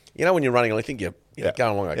that, when you're running, I think you're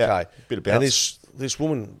going along okay. Yeah. Bit of bounce. And this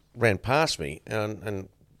woman ran past me and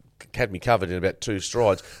had me covered in about 2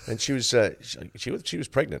 strides, and she was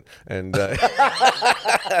pregnant, and that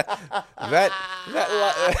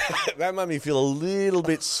made me feel a little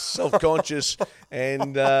bit self-conscious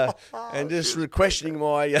and just questioning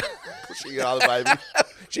my Pushing your other baby.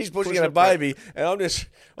 She's pushing out a baby, and I'm just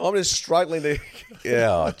struggling to. Yeah,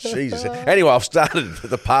 oh, Jesus. Anyway, I've started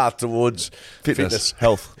the path towards fitness.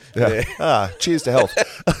 Health. Yeah. Cheers to health.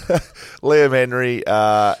 Liam Henry,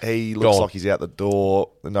 he looks like he's out the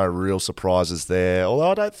door. No real surprises there.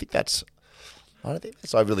 Although I don't think that's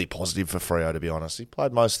overly positive for Freo, to be honest. He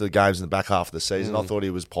played most of the games in the back half of the season. I thought he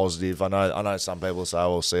was positive. I know some people say,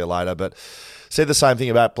 "We'll see you later," but said the same thing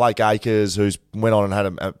about Blake Acres, who's went on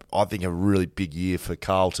and had I think a really big year for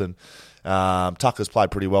Carlton. Tucker's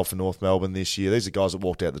played pretty well for North Melbourne this year. These are guys that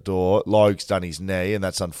walked out the door. Logue's done his knee, and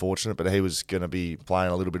that's unfortunate, but he was going to be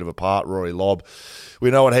playing a little bit of a part. Rory Lobb,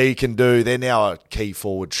 we know what he can do. They're now a key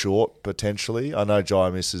forward short, potentially. I know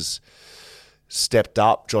Jaimis has stepped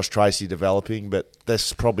up, Josh Tracy developing, but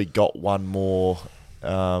they've probably got one more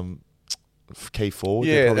key forward.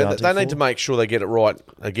 Yeah, they need to make sure they get it right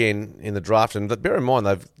again in the draft. And bear in mind,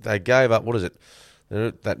 they gave up, what is it,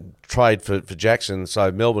 that trade for Jackson, so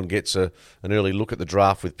Melbourne gets an early look at the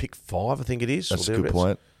draft with pick 5, I think it is. That's a good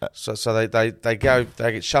point. So they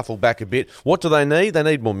get shuffled back a bit. What do they need? They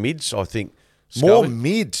need more mids, I think. More Scully.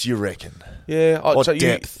 mids, you reckon? Yeah. Or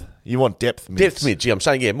depth. You want depth mids. Depth mids, yeah. I'm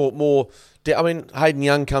saying, more. I mean, Hayden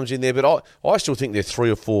Young comes in there, but I still think they're 3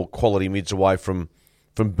 or 4 quality mids away from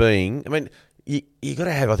being. I mean, you got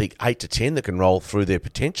to have, I think, 8 to 10 that can roll through there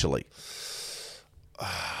potentially.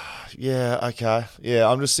 Yeah, okay. Yeah,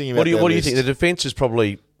 I'm just thinking about What do you think? The defence is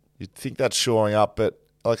probably... You'd think that's shoring up, but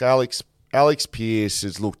like Alex Pearce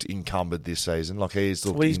has looked encumbered this season. Like he's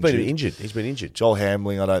looked injured. He's been injured. Joel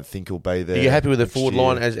Hamling, I don't think will be there. Are you happy with the forward year.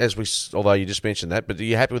 line, although you just mentioned that, but are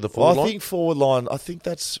you happy with the forward line? I think forward line,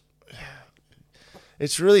 that's...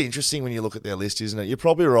 It's really interesting when you look at their list, isn't it? You're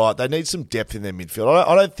probably right. They need some depth in their midfield.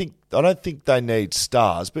 I don't think they need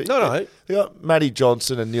stars, but no. They got Matty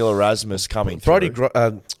Johnson and Neil Erasmus coming through.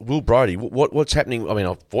 Will Brodie, what's happening? I mean,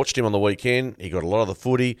 I've watched him on the weekend. He got a lot of the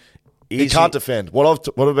footy. He can't defend. What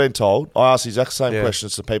I've been told, I asked the exact same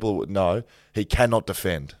questions to people that would know. He cannot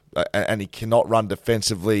defend, and he cannot run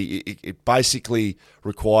defensively. It basically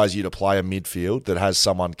requires you to play a midfield that has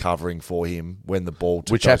someone covering for him when the ball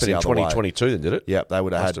which goes happened the in other 2022, way. then, did it? Yeah, they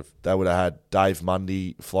would have had Dave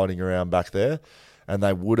Mundy floating around back there, and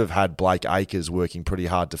they would have had Blake Acres working pretty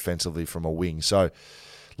hard defensively from a wing. So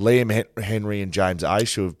Liam Henry and James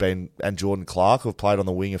Aish and Jordan Clark have played on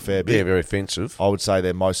the wing a fair bit. Yeah, very offensive. I would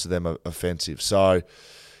say most of them are offensive. So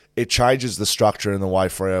it changes the structure and the way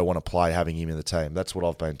Freo want to play having him in the team. That's what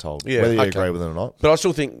I've been told. Yeah, whether you agree with it or not. But I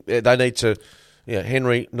still think they need to... Yeah,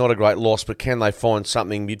 Henry, not a great loss, but can they find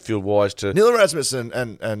something midfield-wise to... Neil Erasmus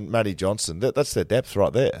and Matty Johnson, that's their depth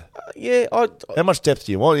right there. How much depth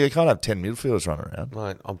do you want? You can't have 10 midfielders running around.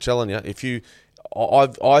 Mate, I'm telling you,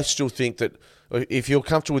 I still think that if you're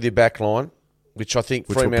comfortable with your back line, which I think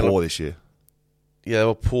Fremantle... were poor this year. Yeah, they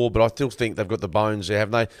were poor, but I still think they've got the bones there,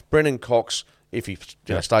 haven't they? Brendan Cox, if he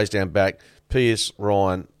stays down back, Pearce,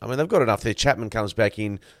 Ryan, I mean, they've got enough there. Chapman comes back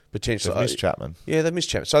in, potentially. They've missed Chapman. Yeah, they've missed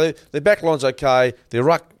Chapman. So their back line's okay. Their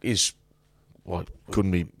ruck is well,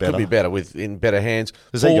 Couldn't be better. Could be better in better hands.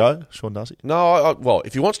 Does he go, Sean Darcy? No, well,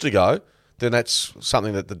 if he wants to go, then that's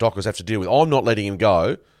something that the Dockers have to deal with. I'm not letting him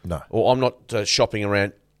go. No. Or I'm not shopping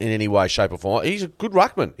around in any way, shape or form. He's a good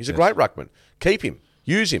ruckman. He's a great ruckman. Keep him.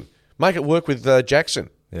 Use him. Make it work with Jackson.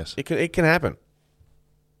 Yes. It can happen.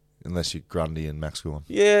 Unless you're Grundy and Max Gorn.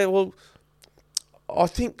 Yeah, well, I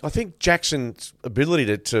think Jackson's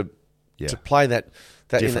ability to play that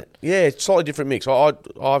it's slightly different mix.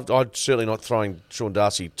 I'd certainly not throwing Sean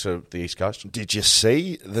Darcy to the East Coast. Did you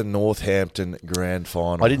see the Northampton Grand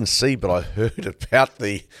Final? I didn't see, but I heard about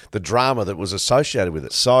the drama that was associated with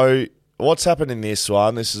it. So what's happened in this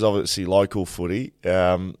one? This is obviously local footy.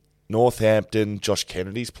 Northampton, Josh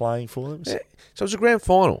Kennedy's playing for them. Yeah. So it was a grand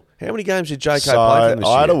final. How many games did JK So play for them this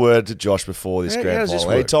year? I had a word to Josh before this How grand does this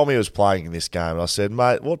final. He work? told me he was playing in this game, and I said,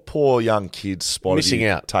 mate, what poor young kids spotted Missing you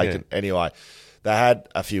out, taken. yeah. Anyway, they had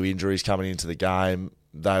a few injuries coming into the game.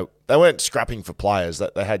 They weren't scrapping for players.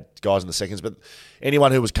 They had guys in the seconds, but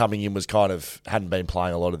anyone who was coming in was kind of hadn't been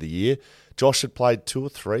playing a lot of the year. Josh had played 2 or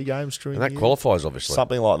 3 games during And that the year. qualifies, obviously.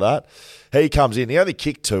 Something like that. He comes in. He only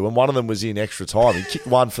kicked 2, and one of them was in extra time. He kicked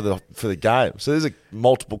 1 for the game. So there's a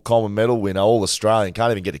multiple common medal winner, all Australian.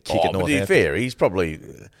 Can't even get a kick at But to be Northampton. fair,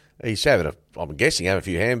 he's having I'm guessing, having a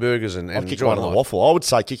few hamburgers and I'd kick enjoying one in the life. waffle. I would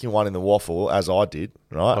say kicking one in the waffle, as I did,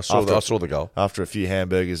 right? I saw the goal. After a few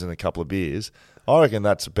hamburgers and a couple of beers. I reckon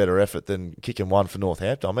that's a better effort than kicking one for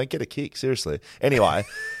Northampton. I mean, get a kick, seriously. Anyway,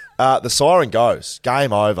 the siren goes.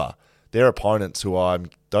 Game over. Their opponents, who I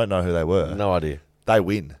don't know who they were, No idea. they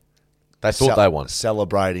win. They thought they won.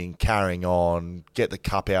 Celebrating, carrying on, get the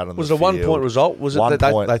cup out on Was the it a field. 1-point result? Was it One that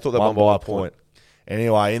they point, thought they won by a point?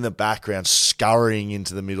 Anyway, in the background, scurrying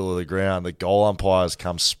into the middle of the ground, the goal umpires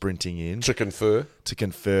come sprinting in To confer.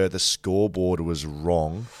 the scoreboard was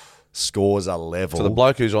wrong. Scores are level. So the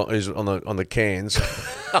bloke who's on the cans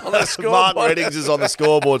on the scoreboard. Martin Reddings is on the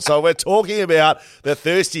scoreboard. So we're talking about the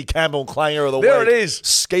thirsty Camel clanger of the week. There it is.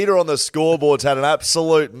 Skeeter on the scoreboard's had an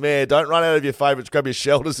absolute mare. Don't run out of your favourites. Grab your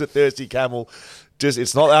shelters at Thirsty Camel.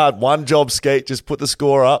 It's not hard. One job, Skeet. Just put the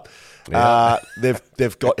score up. Yeah.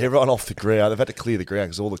 They've got everyone off the ground. They've had to clear the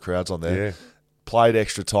ground because all the crowd's on there. Yeah. Played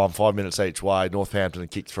extra time, 5 minutes each way. Northampton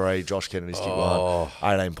kicked 3. Josh Kennedy's kicked 1.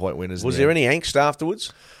 18-point winners. Was there any angst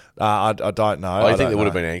afterwards? I don't know. I think don't there would know.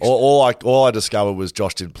 have been angst. All I discovered was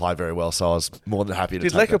Josh didn't play very well, so I was more than happy to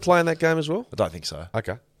Did take Lecker that. play in that game as well? I don't think so.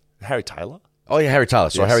 Okay. Harry Taylor? Oh, yeah, Harry Taylor.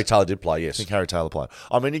 Sorry, Yes. Harry Taylor did play, I yes. think Harry Taylor played.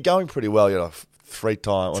 I mean, you're going pretty well. How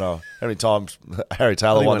many times Harry I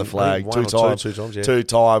Taylor think won the one- flag? I think one or two times, yeah.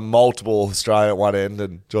 2-time, multiple Australian at one end,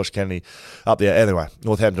 and Josh Kennedy up there. Anyway,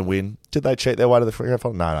 Northampton win. Did they cheat their way to the grand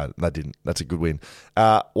final? No, they didn't. That's a good win.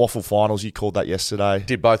 Waffle finals, you called that yesterday.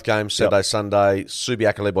 Did both games, Saturday, Sunday.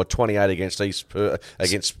 Subiaco led by 28 against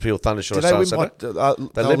Peel Thunder. Did they win by,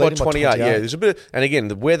 They led by 28, yeah. There's a bit, and again,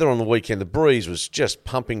 the weather on the weekend, the breeze was just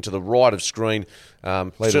pumping to the right of screen.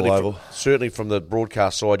 Certainly from the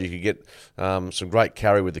broadcast side, you could get some great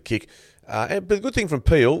carry with the kick. But the good thing from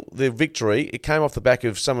Peel, their victory, it came off the back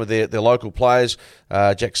of some of their local players.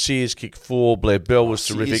 Jack Sears kicked 4. Blair Bell was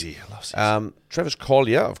terrific. Searsy. I love Searsy. Travis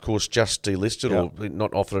Collier, of course, just delisted or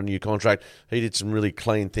not offered a new contract. He did some really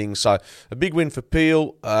clean things. So a big win for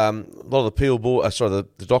Peel. A lot of the Peel boys, the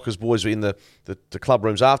Dockers boys were in the club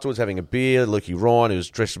rooms afterwards having a beer. Lukey Ryan, who was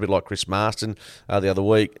dressed a bit like Chris Marston the other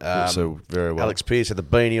week. Also very well. Alex Pearce had the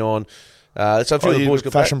beanie on. So a few of the boys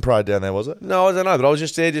got fashion back. parade down there, was it? No, I don't know, but I was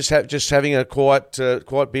just there, just having a quiet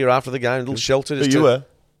beer after the game, a little shelter. Who you were?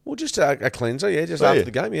 Well, just a cleanser, just after the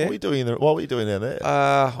game, yeah. What were you doing down there?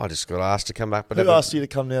 I just got asked to come back. But Who asked you to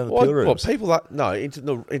come down to the Peel rooms? People into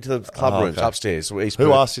the club rooms upstairs.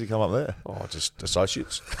 Who asked you to come up there? Oh, just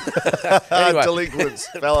associates. Anyway. Delinquents,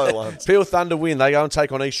 fellow ones. Peel Thunder win. They go and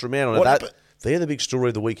take on East Fremantle. What- They're the big story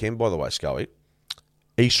of the weekend, by the way, Scully.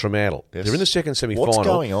 East Fremantle. Yes. They're in the second semi-final. What's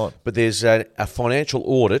going on? But there's a financial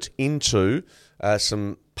audit into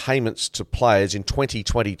some payments to players in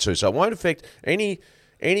 2022. So it won't affect any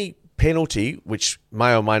penalty, which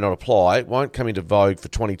may or may not apply. It won't come into vogue for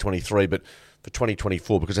 2023, but for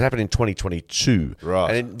 2024, because it happened in 2022. Right.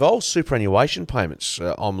 And it involves superannuation payments,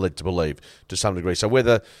 I'm led to believe, to some degree. So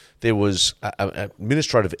whether there was an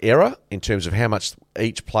administrative error in terms of how much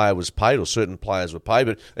each player was paid or certain players were paid,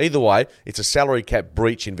 but either way, it's a salary cap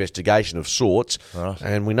breach investigation of sorts. Right.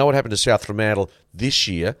 And we know what happened to South Fremantle this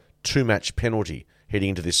year, 2-match penalty heading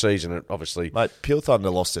into this season. And obviously, Mate, Peel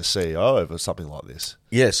Thunder lost their CEO over something like this.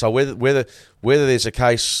 yeah, so whether there's a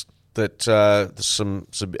case that there's some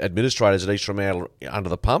administrators at East Fremantle under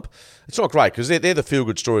the pump, it's not great because they're the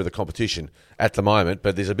feel-good story of the competition at the moment,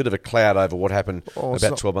 but there's a bit of a cloud over what happened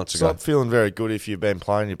about 12 months ago. It's not feeling very good if you've been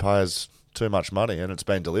playing your players too much money and it's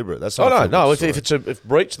been deliberate. That's Oh, not no. If it's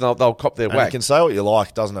breach, they'll cop their and whack. you can say what you like,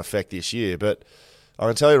 it doesn't affect this year, but I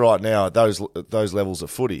can tell you right now, at those levels of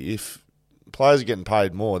footy, if players are getting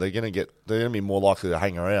paid more, they're going to be more likely to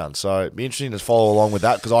hang around. So it'd be interesting to follow along with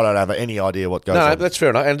that because I don't have any idea what goes on. No, that's fair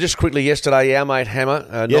enough. And just quickly, yesterday, our mate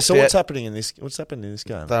Hammer So what's happening in this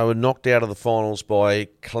game? They were knocked out of the finals by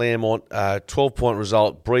Claremont. 12-point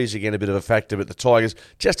result. Breeze again a bit of a factor, but the Tigers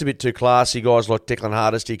just a bit too classy. Guys like Declan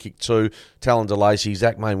Hardesty kicked 2. Talon DeLacy,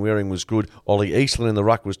 Zach Mainwaring was good. Ollie Eastland in the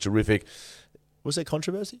ruck was terrific. Was there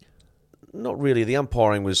controversy? Not really. The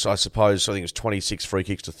umpiring was, I think it was 26 free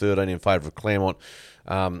kicks to 13 in favour of Claremont.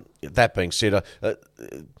 That being said, the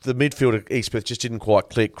midfield at East Perth just didn't quite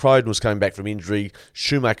click. Croden was coming back from injury.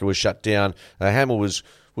 Schumacher was shut down. Hammer was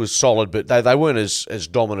solid, but they weren't as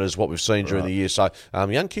dominant as what we've seen during the year. So a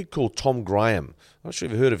young kid called Tom Graham. I'm not sure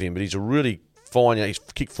if you've heard of him, but he's a really fine. He's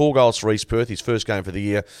kicked 4 goals for East Perth, his first game for the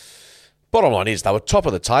year. Bottom line is they were top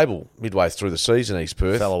of the table midway through the season, East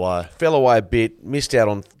Perth. Fell away a bit, missed out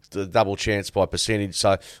on the double chance by percentage.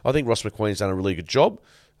 So I think Ross McQueen's done a really good job,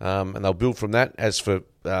 and they'll build from that. As for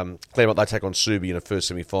Claremont, they take on Subi in a first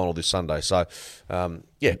semi-final this Sunday. So,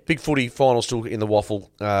 big footy final still in the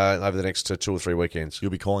waffle over the next 2 or 3 weekends.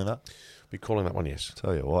 You'll be calling that? Be calling that one, yes.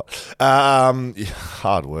 Tell you what.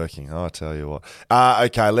 Hard working, I tell you what.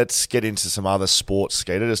 Okay, let's get into some other sports,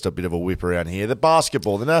 Skeeter. Just a bit of a whip around here. The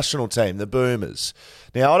basketball, the national team, the Boomers.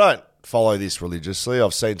 Now, I don't follow this religiously.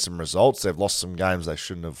 I've seen some results. They've lost some games they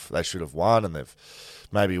should have won, and they've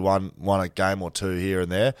maybe won a game or 2 here and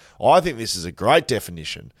there. I think this is a great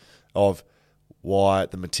definition of why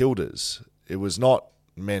the Matildas, it was not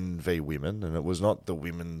men v women, and it was not the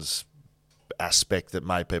women's aspect that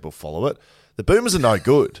made people follow it. The Boomers are no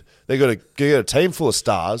good. They got a team full of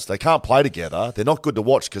stars. They can't play together. They're not good to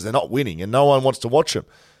watch because they're not winning, and no one wants to watch them.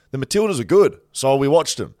 The Matildas are good, so we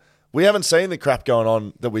watched them. We haven't seen the crap going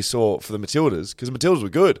on that we saw for the Matildas because the Matildas were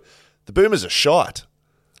good. The Boomers are shite.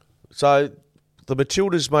 So the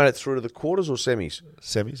Matildas made it through to the quarters or semis?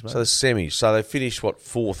 Semis, mate. So the semis. So they finished,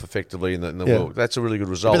 4th effectively in the world. That's a really good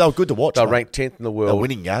result. But they were good to watch. They were ranked 10th in the world. They're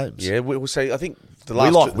winning games. Yeah, we'll say, I think we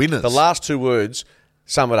like winners. The last 2 words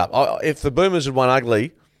sum it up. If the Boomers had won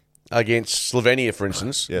ugly against Slovenia, for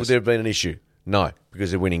instance, yes. would there have been an issue? No,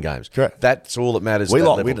 because they're winning games. Correct. That's all that matters. We at that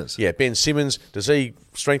like level. winners. Yeah, Ben Simmons, does he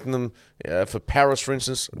strengthen them for Paris, for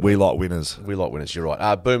instance? We like winners. We like winners, you're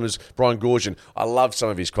right. Boomers, Brian Goorjian, I love some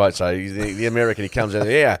of his quotes. The American, he comes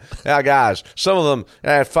in, our guys, some of them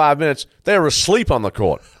at 5 minutes, they're asleep on the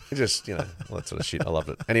court. Just, all that sort of shit. I loved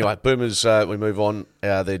it. Anyway, Boomers, we move on.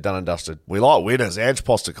 They're done and dusted. We like winners. Ange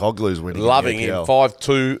Postecoglou's winning. Loving him.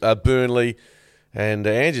 5-2, Burnley. And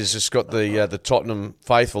Ange has just got the Tottenham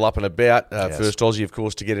faithful up and about. Yes. First Aussie, of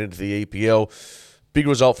course, to get into the EPL. Big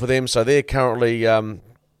result for them. So they're currently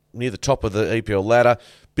near the top of the EPL ladder.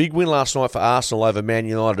 Big win last night for Arsenal over Man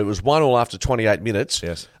United. It was 1-1 after 28 minutes.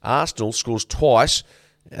 Yes. Arsenal scores twice.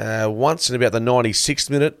 Once in about the 96th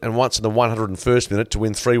minute and once in the 101st minute to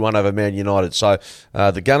win 3-1 over Man United. So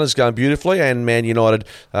the Gunners going beautifully, and Man United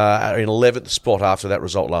are in 11th spot after that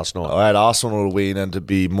result last night. I had Arsenal to win and to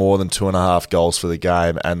be more than 2.5 goals for the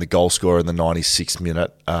game, and the goal scorer in the 96th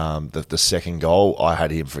minute, the second goal, I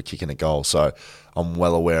had him for kicking a goal. So I'm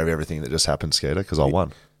well aware of everything that just happened, Skeeter, because I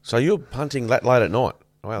won. So you're punting that late at night?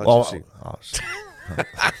 Wow, that's interesting.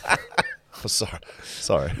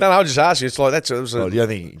 Sorry. No, I'll just ask you. It's like that's. It was you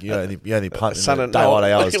only punt in the and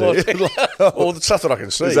daylight hours, do you? Well, the stuff that I can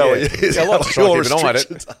see. Is that what you- I like to try your and keep an eye at it.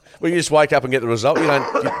 restrictions? Well, you just wake up and get the result.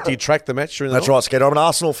 Do you track the match during the That's night? right, Skeeter. I'm an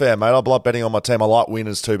Arsenal fan, mate. I like betting on my team. I like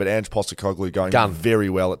winners too, but Ange Postecoglou going very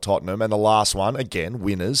well at Tottenham. And the last one, again,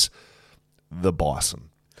 winners, the Bison.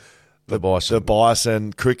 The Bison. The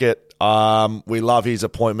Bison. Cricket. We love his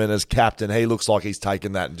appointment as captain. He looks like he's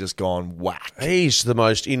taken that and just gone whack. He's the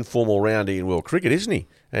most informal roundie in world cricket, isn't he?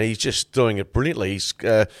 And he's just doing it brilliantly. He's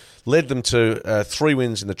led them to 3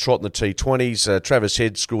 wins in the trot and the T20s. Travis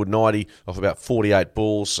Head scored 90 off about 48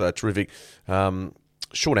 balls. Terrific.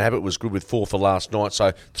 Sean Abbott was good with 4 for last night.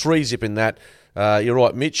 So 3-zip in that. You're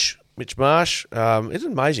right, Mitch Marsh. Isn't it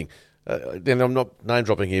amazing? Then I'm not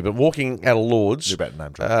name-dropping here, but walking out of Lords You're about to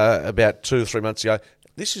name drop. about 2 or 3 months ago,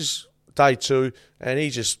 this is day 2, and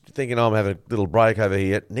he's just thinking, I'm having a little break over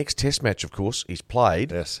here. Next test match, of course, he's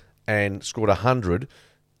played and scored 100,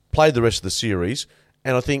 played the rest of the series,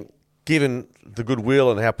 and I think, given the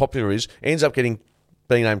goodwill and how popular he is, ends up getting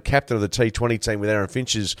being named captain of the T20 team with Aaron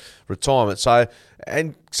Finch's retirement. So,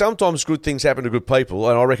 and sometimes good things happen to good people,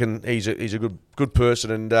 and I reckon he's a good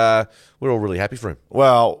person, and we're all really happy for him.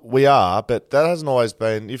 Well, we are, but that hasn't always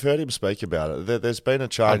been. You've heard him speak about it. There's been a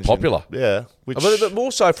change. Unpopular. But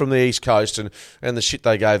more so from the East Coast and the shit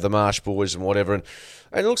they gave the Marsh boys and whatever.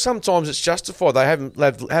 And look, sometimes it's justified. They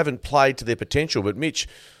haven't played to their potential, but Mitch.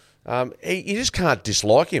 You just can't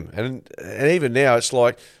dislike him, and even now it's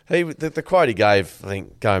like the quote he gave. I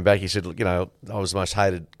think going back, he said, I was the most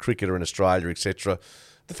hated cricketer in Australia, etc.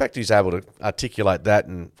 The fact he's able to articulate that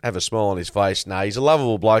and have a smile on his face, he's a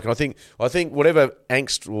lovable bloke, and I think whatever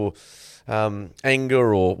angst or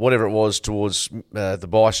anger or whatever it was towards the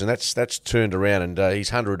Bison, that's turned around, and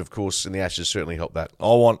his 100, of course, in the Ashes certainly helped that. I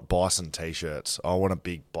want Bison T-shirts. I want a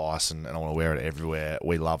big Bison, and I want to wear it everywhere.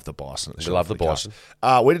 We love the Bison. We love the Bison.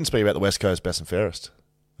 We didn't speak about the West Coast best and fairest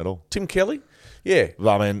at all. Tim Kelly? Yeah.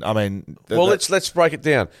 I mean. Well, let's break it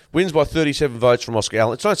down. Wins by 37 votes from Oscar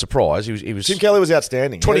Allen. It's no surprise. He was Tim Kelly was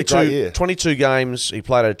outstanding. 22 games. He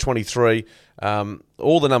played out of 23.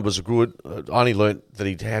 All the numbers are good. I only learnt that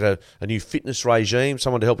he had a new fitness regime,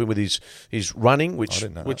 someone to help him with his running, which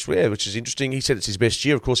is interesting. He said it's his best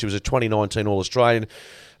year. Of course, he was a 2019 All-Australian.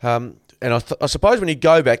 And I suppose when you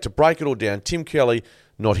go back to break it all down, Tim Kelly,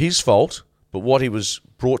 not his fault, but what he was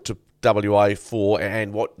brought to WA for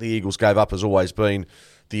and what the Eagles gave up has always been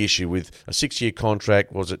the issue with a 6-year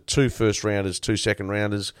contract. Was it 2 first-rounders, 2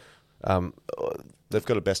 second-rounders? They've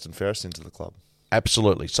got a best and fairest into the club.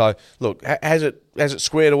 Absolutely. So, look, has it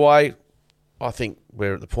squared away? I think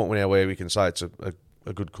we're at the point now where we can say it's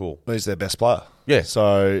a good call. He's their best player. Yeah.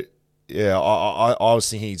 So, yeah, I was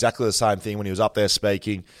thinking exactly the same thing when he was up there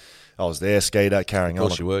speaking. I was there, Skeeter, carrying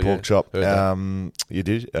on a pork chop. You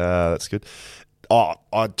did. That's good.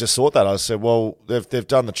 I just thought that. I said, well, they've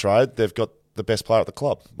done the trade. They've got the best player at the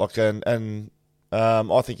club.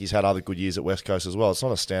 I think he's had other good years at West Coast as well. It's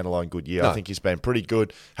not a standalone good year. No. I think he's been pretty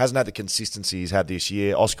good. Hasn't had the consistency he's had this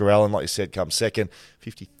year. Oscar Allen, like you said, comes second.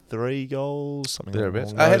 53 goals, something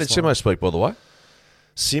thereabouts. How did Simo speak, by the way?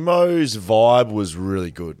 Simo's vibe was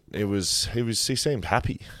really good. He seemed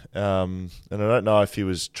happy, and I don't know if he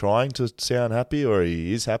was trying to sound happy or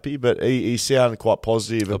he is happy, but he sounded quite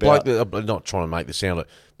positive about. I'm not trying to make this sound,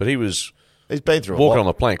 but he's been through walking a lot. On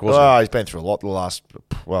the plank, wasn't he? He's been through a lot the last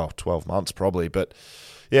 12 months probably, but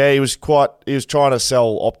yeah, he was trying to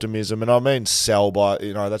sell optimism, and I mean sell by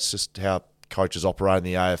that's just how coaches operate in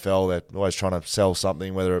the AFL. They're always trying to sell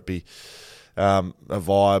something, whether it be a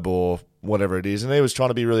vibe or whatever it is, and he was trying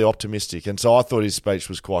to be really optimistic, and so I thought his speech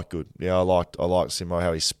was quite good. Yeah, I liked Simo,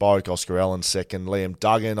 how he spoke. Oscar Allen second, Liam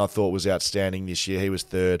Duggan I thought was outstanding this year. He was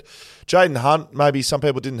third. Jaden Hunt, maybe some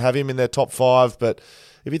people didn't have him in their top 5, but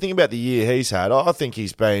if you think about the year he's had, I think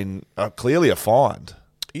he's been clearly a find.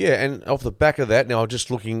 Yeah, and off the back of that, now I'm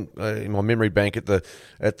just looking in my memory bank at the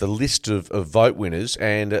list of vote winners,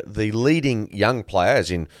 and the leading young player,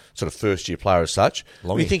 as in sort of first year player as such.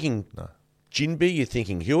 Longy. You're thinking Ginbey, you're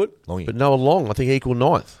thinking Hewitt, Longy. But Noah Long, I think equal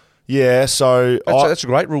 9th. Yeah, so that's a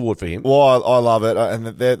great reward for him. Well, I love it, and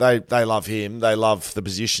they love him. They love the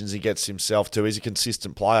positions he gets himself to. He's a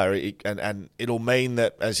consistent player, and it'll mean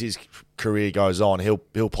that as his career goes on,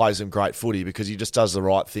 he'll play some great footy because he just does the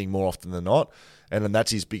right thing more often than not, and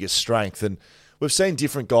that's his biggest strength. And we've seen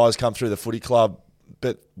different guys come through the footy club,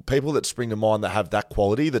 but people that spring to mind that have that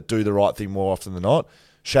quality, that do the right thing more often than not,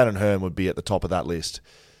 Shannon Hearn would be at the top of that list.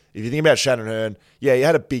 If you think about Shannon Hearn, yeah, he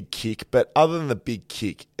had a big kick, but other than the big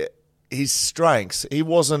kick, his strengths, he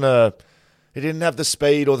didn't have the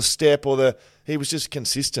speed or the step he was just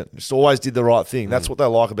consistent. Just always did the right thing. That's what they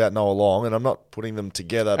like about Noah Long, and I'm not putting them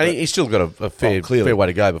together. And he's still got a fair way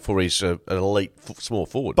to go before he's an elite small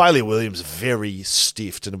forward. Bailey Williams, very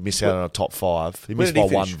stiff to miss out on a top 5. He missed by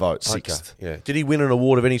 1 vote, 6th. Okay. Yeah. Did he win an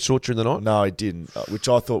award of any sort during the night? No, he didn't, which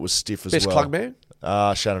I thought was stiff as Best well. Best club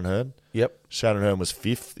man? Shannon Hearn. Yep. Shannon Hearn was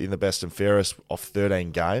 5th in the best and fairest off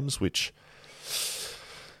 13 games, which,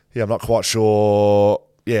 yeah, I'm not quite sure.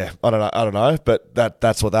 Yeah, I don't know, but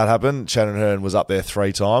that's what that happened. Shannon Hearn was up there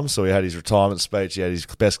 3 times, so he had his retirement speech, he had his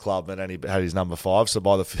best clubman, and he had his number 5. So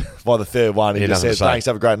by the third one, he just said, "Thanks,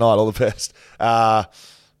 have a great night, all the best."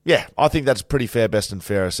 Yeah, I think that's pretty fair, best and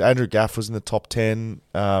fairest. Andrew Gaff was in the top 10.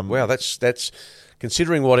 Wow, that's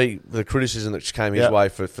considering the criticism that came his way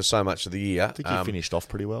for so much of the year. I think he finished off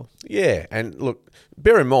pretty well. Yeah, and look,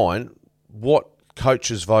 bear in mind what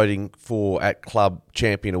coaches voting for at club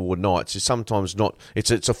champion award nights is sometimes not.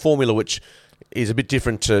 It's a formula which is a bit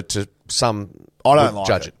different to some I don't would like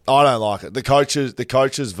judge it. I don't like it. The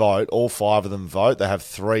coaches vote. All 5 of them vote. They have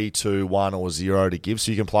 3, 2, 1, or 0 to give.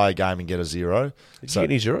 So you can play a game and get a 0. Did you get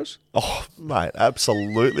any zeros? Oh, mate,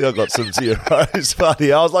 absolutely. I got some zeros,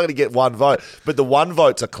 buddy. I was lucky to get 1 vote. But the 1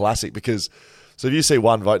 vote's a classic because, so if you see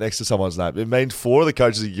 1 vote next to someone's name, it means 4 of the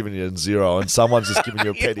coaches are giving you a 0 and someone's just giving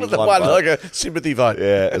you a petty the one one vote. like a sympathy vote.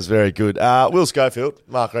 Yeah, it's very good. Will Schofield,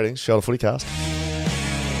 Mark Reddings, Shelter Footycast.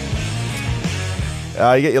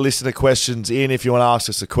 You get your listener questions in. If you want to ask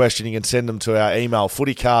us a question, you can send them to our email,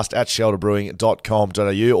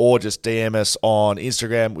 footycast@shelterbrewing.com.au, or just DM us on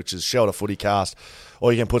Instagram, which is Shelter Footycast,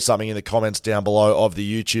 or you can put something in the comments down below of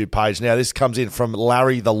the YouTube page. Now, this comes in from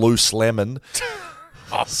Larry the Loose Lemon.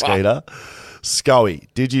 Skeeter. Scoey,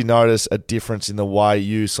 did you notice a difference in the way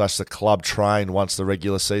you/the club trained once the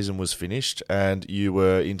regular season was finished and you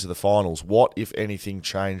were into the finals? What, if anything,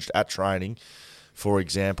 changed at training? For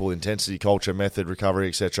example, intensity, culture, method, recovery,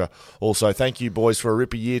 etc. Also, thank you, boys, for a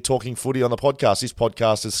ripper year talking footy on the podcast. This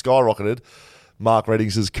podcast has skyrocketed Mark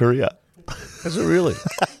Reddings' career. Has it really?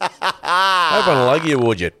 I haven't won a Logie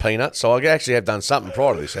Award yet, Peanut, so I actually have done something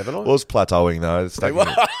prior to this, haven't I? Was plateauing, though. It's taking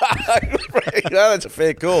That's a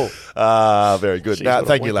fair call. very good. Jeez, Now, what a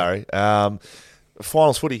thank you, winner. Larry.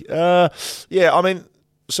 Finals footy. Yeah, I mean,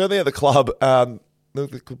 certainly at the club, the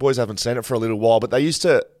boys haven't seen it for a little while, but they used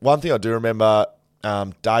to, one thing I do remember,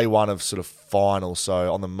 day one of sort of finals,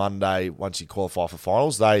 so on the Monday, once you qualify for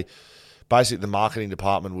finals, they basically, the marketing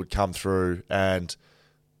department would come through and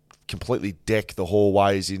completely deck the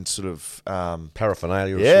hallways in sort of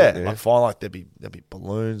Paraphernalia. yeah. I find like there'd be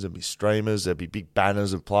balloons, there'd be streamers, there'd be big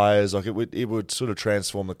banners of players. Like it would sort of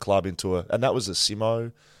transform the club into and that was a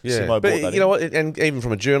Simo. Yeah, Simo bought that but you know what? And even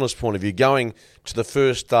from a journalist point of view, going to the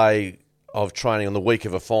first day of training on the week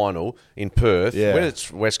of a final in Perth, Yeah. whether it's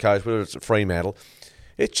West Coast, whether it's at Fremantle,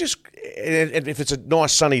 it's just, and if it's a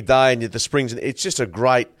nice sunny day and the springs, it's just a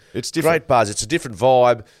great. It's different. Great buzz. It's a different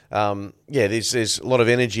vibe. There's a lot of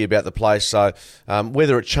energy about the place. So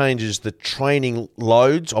whether it changes the training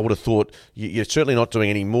loads, I would have thought you're certainly not doing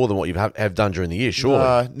any more than what you have done during the year,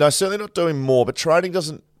 surely. No, certainly not doing more, but training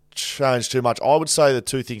doesn't change too much. I would say the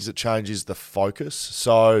 2 things that change is the focus.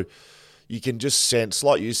 So you can just sense,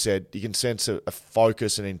 like you said, you can sense a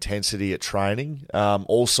focus and intensity at training.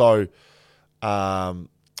 Also, I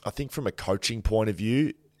think from a coaching point of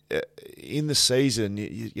view, in the season,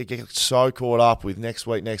 you get so caught up with next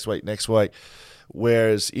week,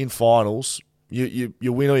 whereas in finals, you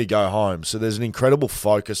win or you go home. So there's an incredible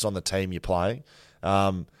focus on the team you're playing.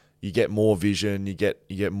 You get more vision, you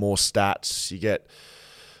get more stats, you get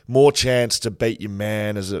more chance to beat your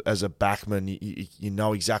man as a backman. You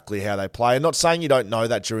know exactly how they play. I'm not saying you don't know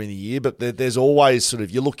that during the year, but there's always sort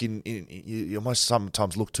of, you look you almost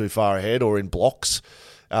sometimes look too far ahead or in blocks,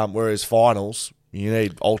 whereas finals, you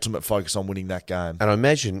need ultimate focus on winning that game. And I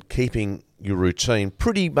imagine keeping your routine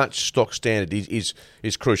pretty much stock standard is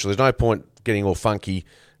crucial. There's no point getting all funky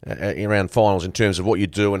around finals in terms of what you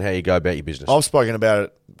do and how you go about your business. I've spoken about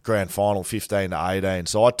it grand final 15 to 18.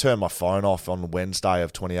 So I turned my phone off on Wednesday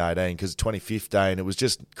of 2018 because 2015 it was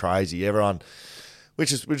just crazy. Everyone,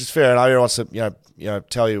 which is fair enough. Everyone wants to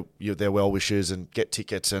tell you their well wishes and get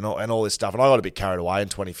tickets and all this stuff. And I got a bit carried away in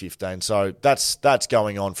 2015. So that's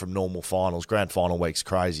going on from normal finals. Grand final week's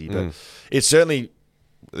crazy, but it's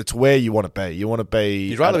where you want to be. You want to be.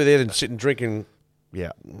 You'd rather be there than sitting drinking.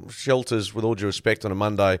 Yeah. Shelters, with all due respect, on a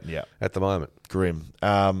Monday at the moment. Grim.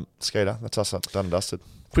 Skeeter, that's us done and dusted.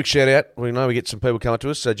 Quick shout out. We know we get some people coming to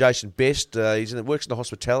us. Jason Best, works in the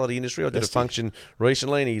hospitality industry. I did a function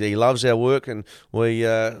recently, and he loves our work. And we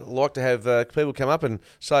like to have people come up and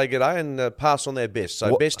say good day and pass on their best.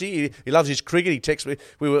 So Bestie, he loves his cricket. He texts me.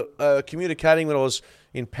 We were communicating when I was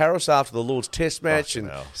in Paris after the Lord's Test match.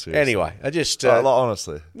 Anyway, I just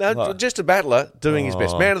honestly, just a battler doing his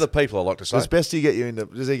best. Man of the people, I like to say. Does Bestie get you into?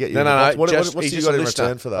 Does he get you? No. What's he got in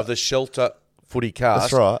return for that? Of the Shelter Footy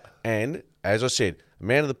Cast. That's right. And as I said,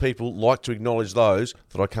 man of the people like to acknowledge those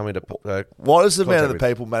that I come into. Why does the man of the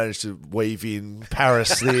people manage to weave in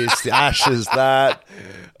Paris this, the Ashes that,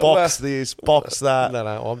 box this, box that? No,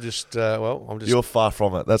 I'm just. I'm just. You're far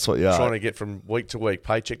from it. That's what you are. Trying to get from week to week,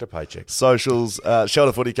 paycheck to paycheck. Socials,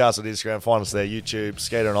 Shelter Footycast on Instagram. Find us there. YouTube.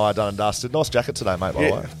 Skater and I are done and dusted. Nice jacket today, mate. By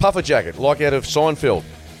the way, puffer jacket, like out of Seinfeld.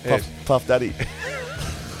 Puff Daddy.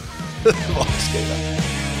 Skater.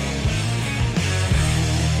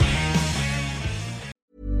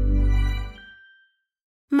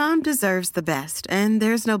 Mom Mom deserves the best, and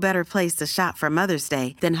there's no better place to shop for Mother's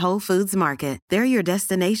Day than Whole Foods Market. They're your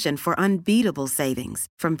destination for unbeatable savings,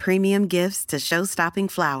 from premium gifts to show-stopping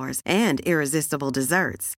flowers and irresistible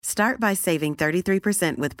desserts. Start by saving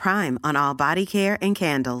 33% with Prime on all body care and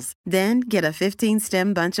candles. Then get a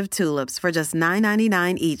 15-stem bunch of tulips for just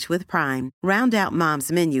 $9.99 each with Prime. Round out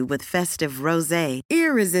Mom's menu with festive rosé,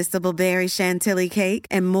 irresistible berry chantilly cake,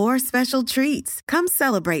 and more special treats. Come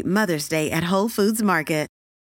celebrate Mother's Day at Whole Foods Market.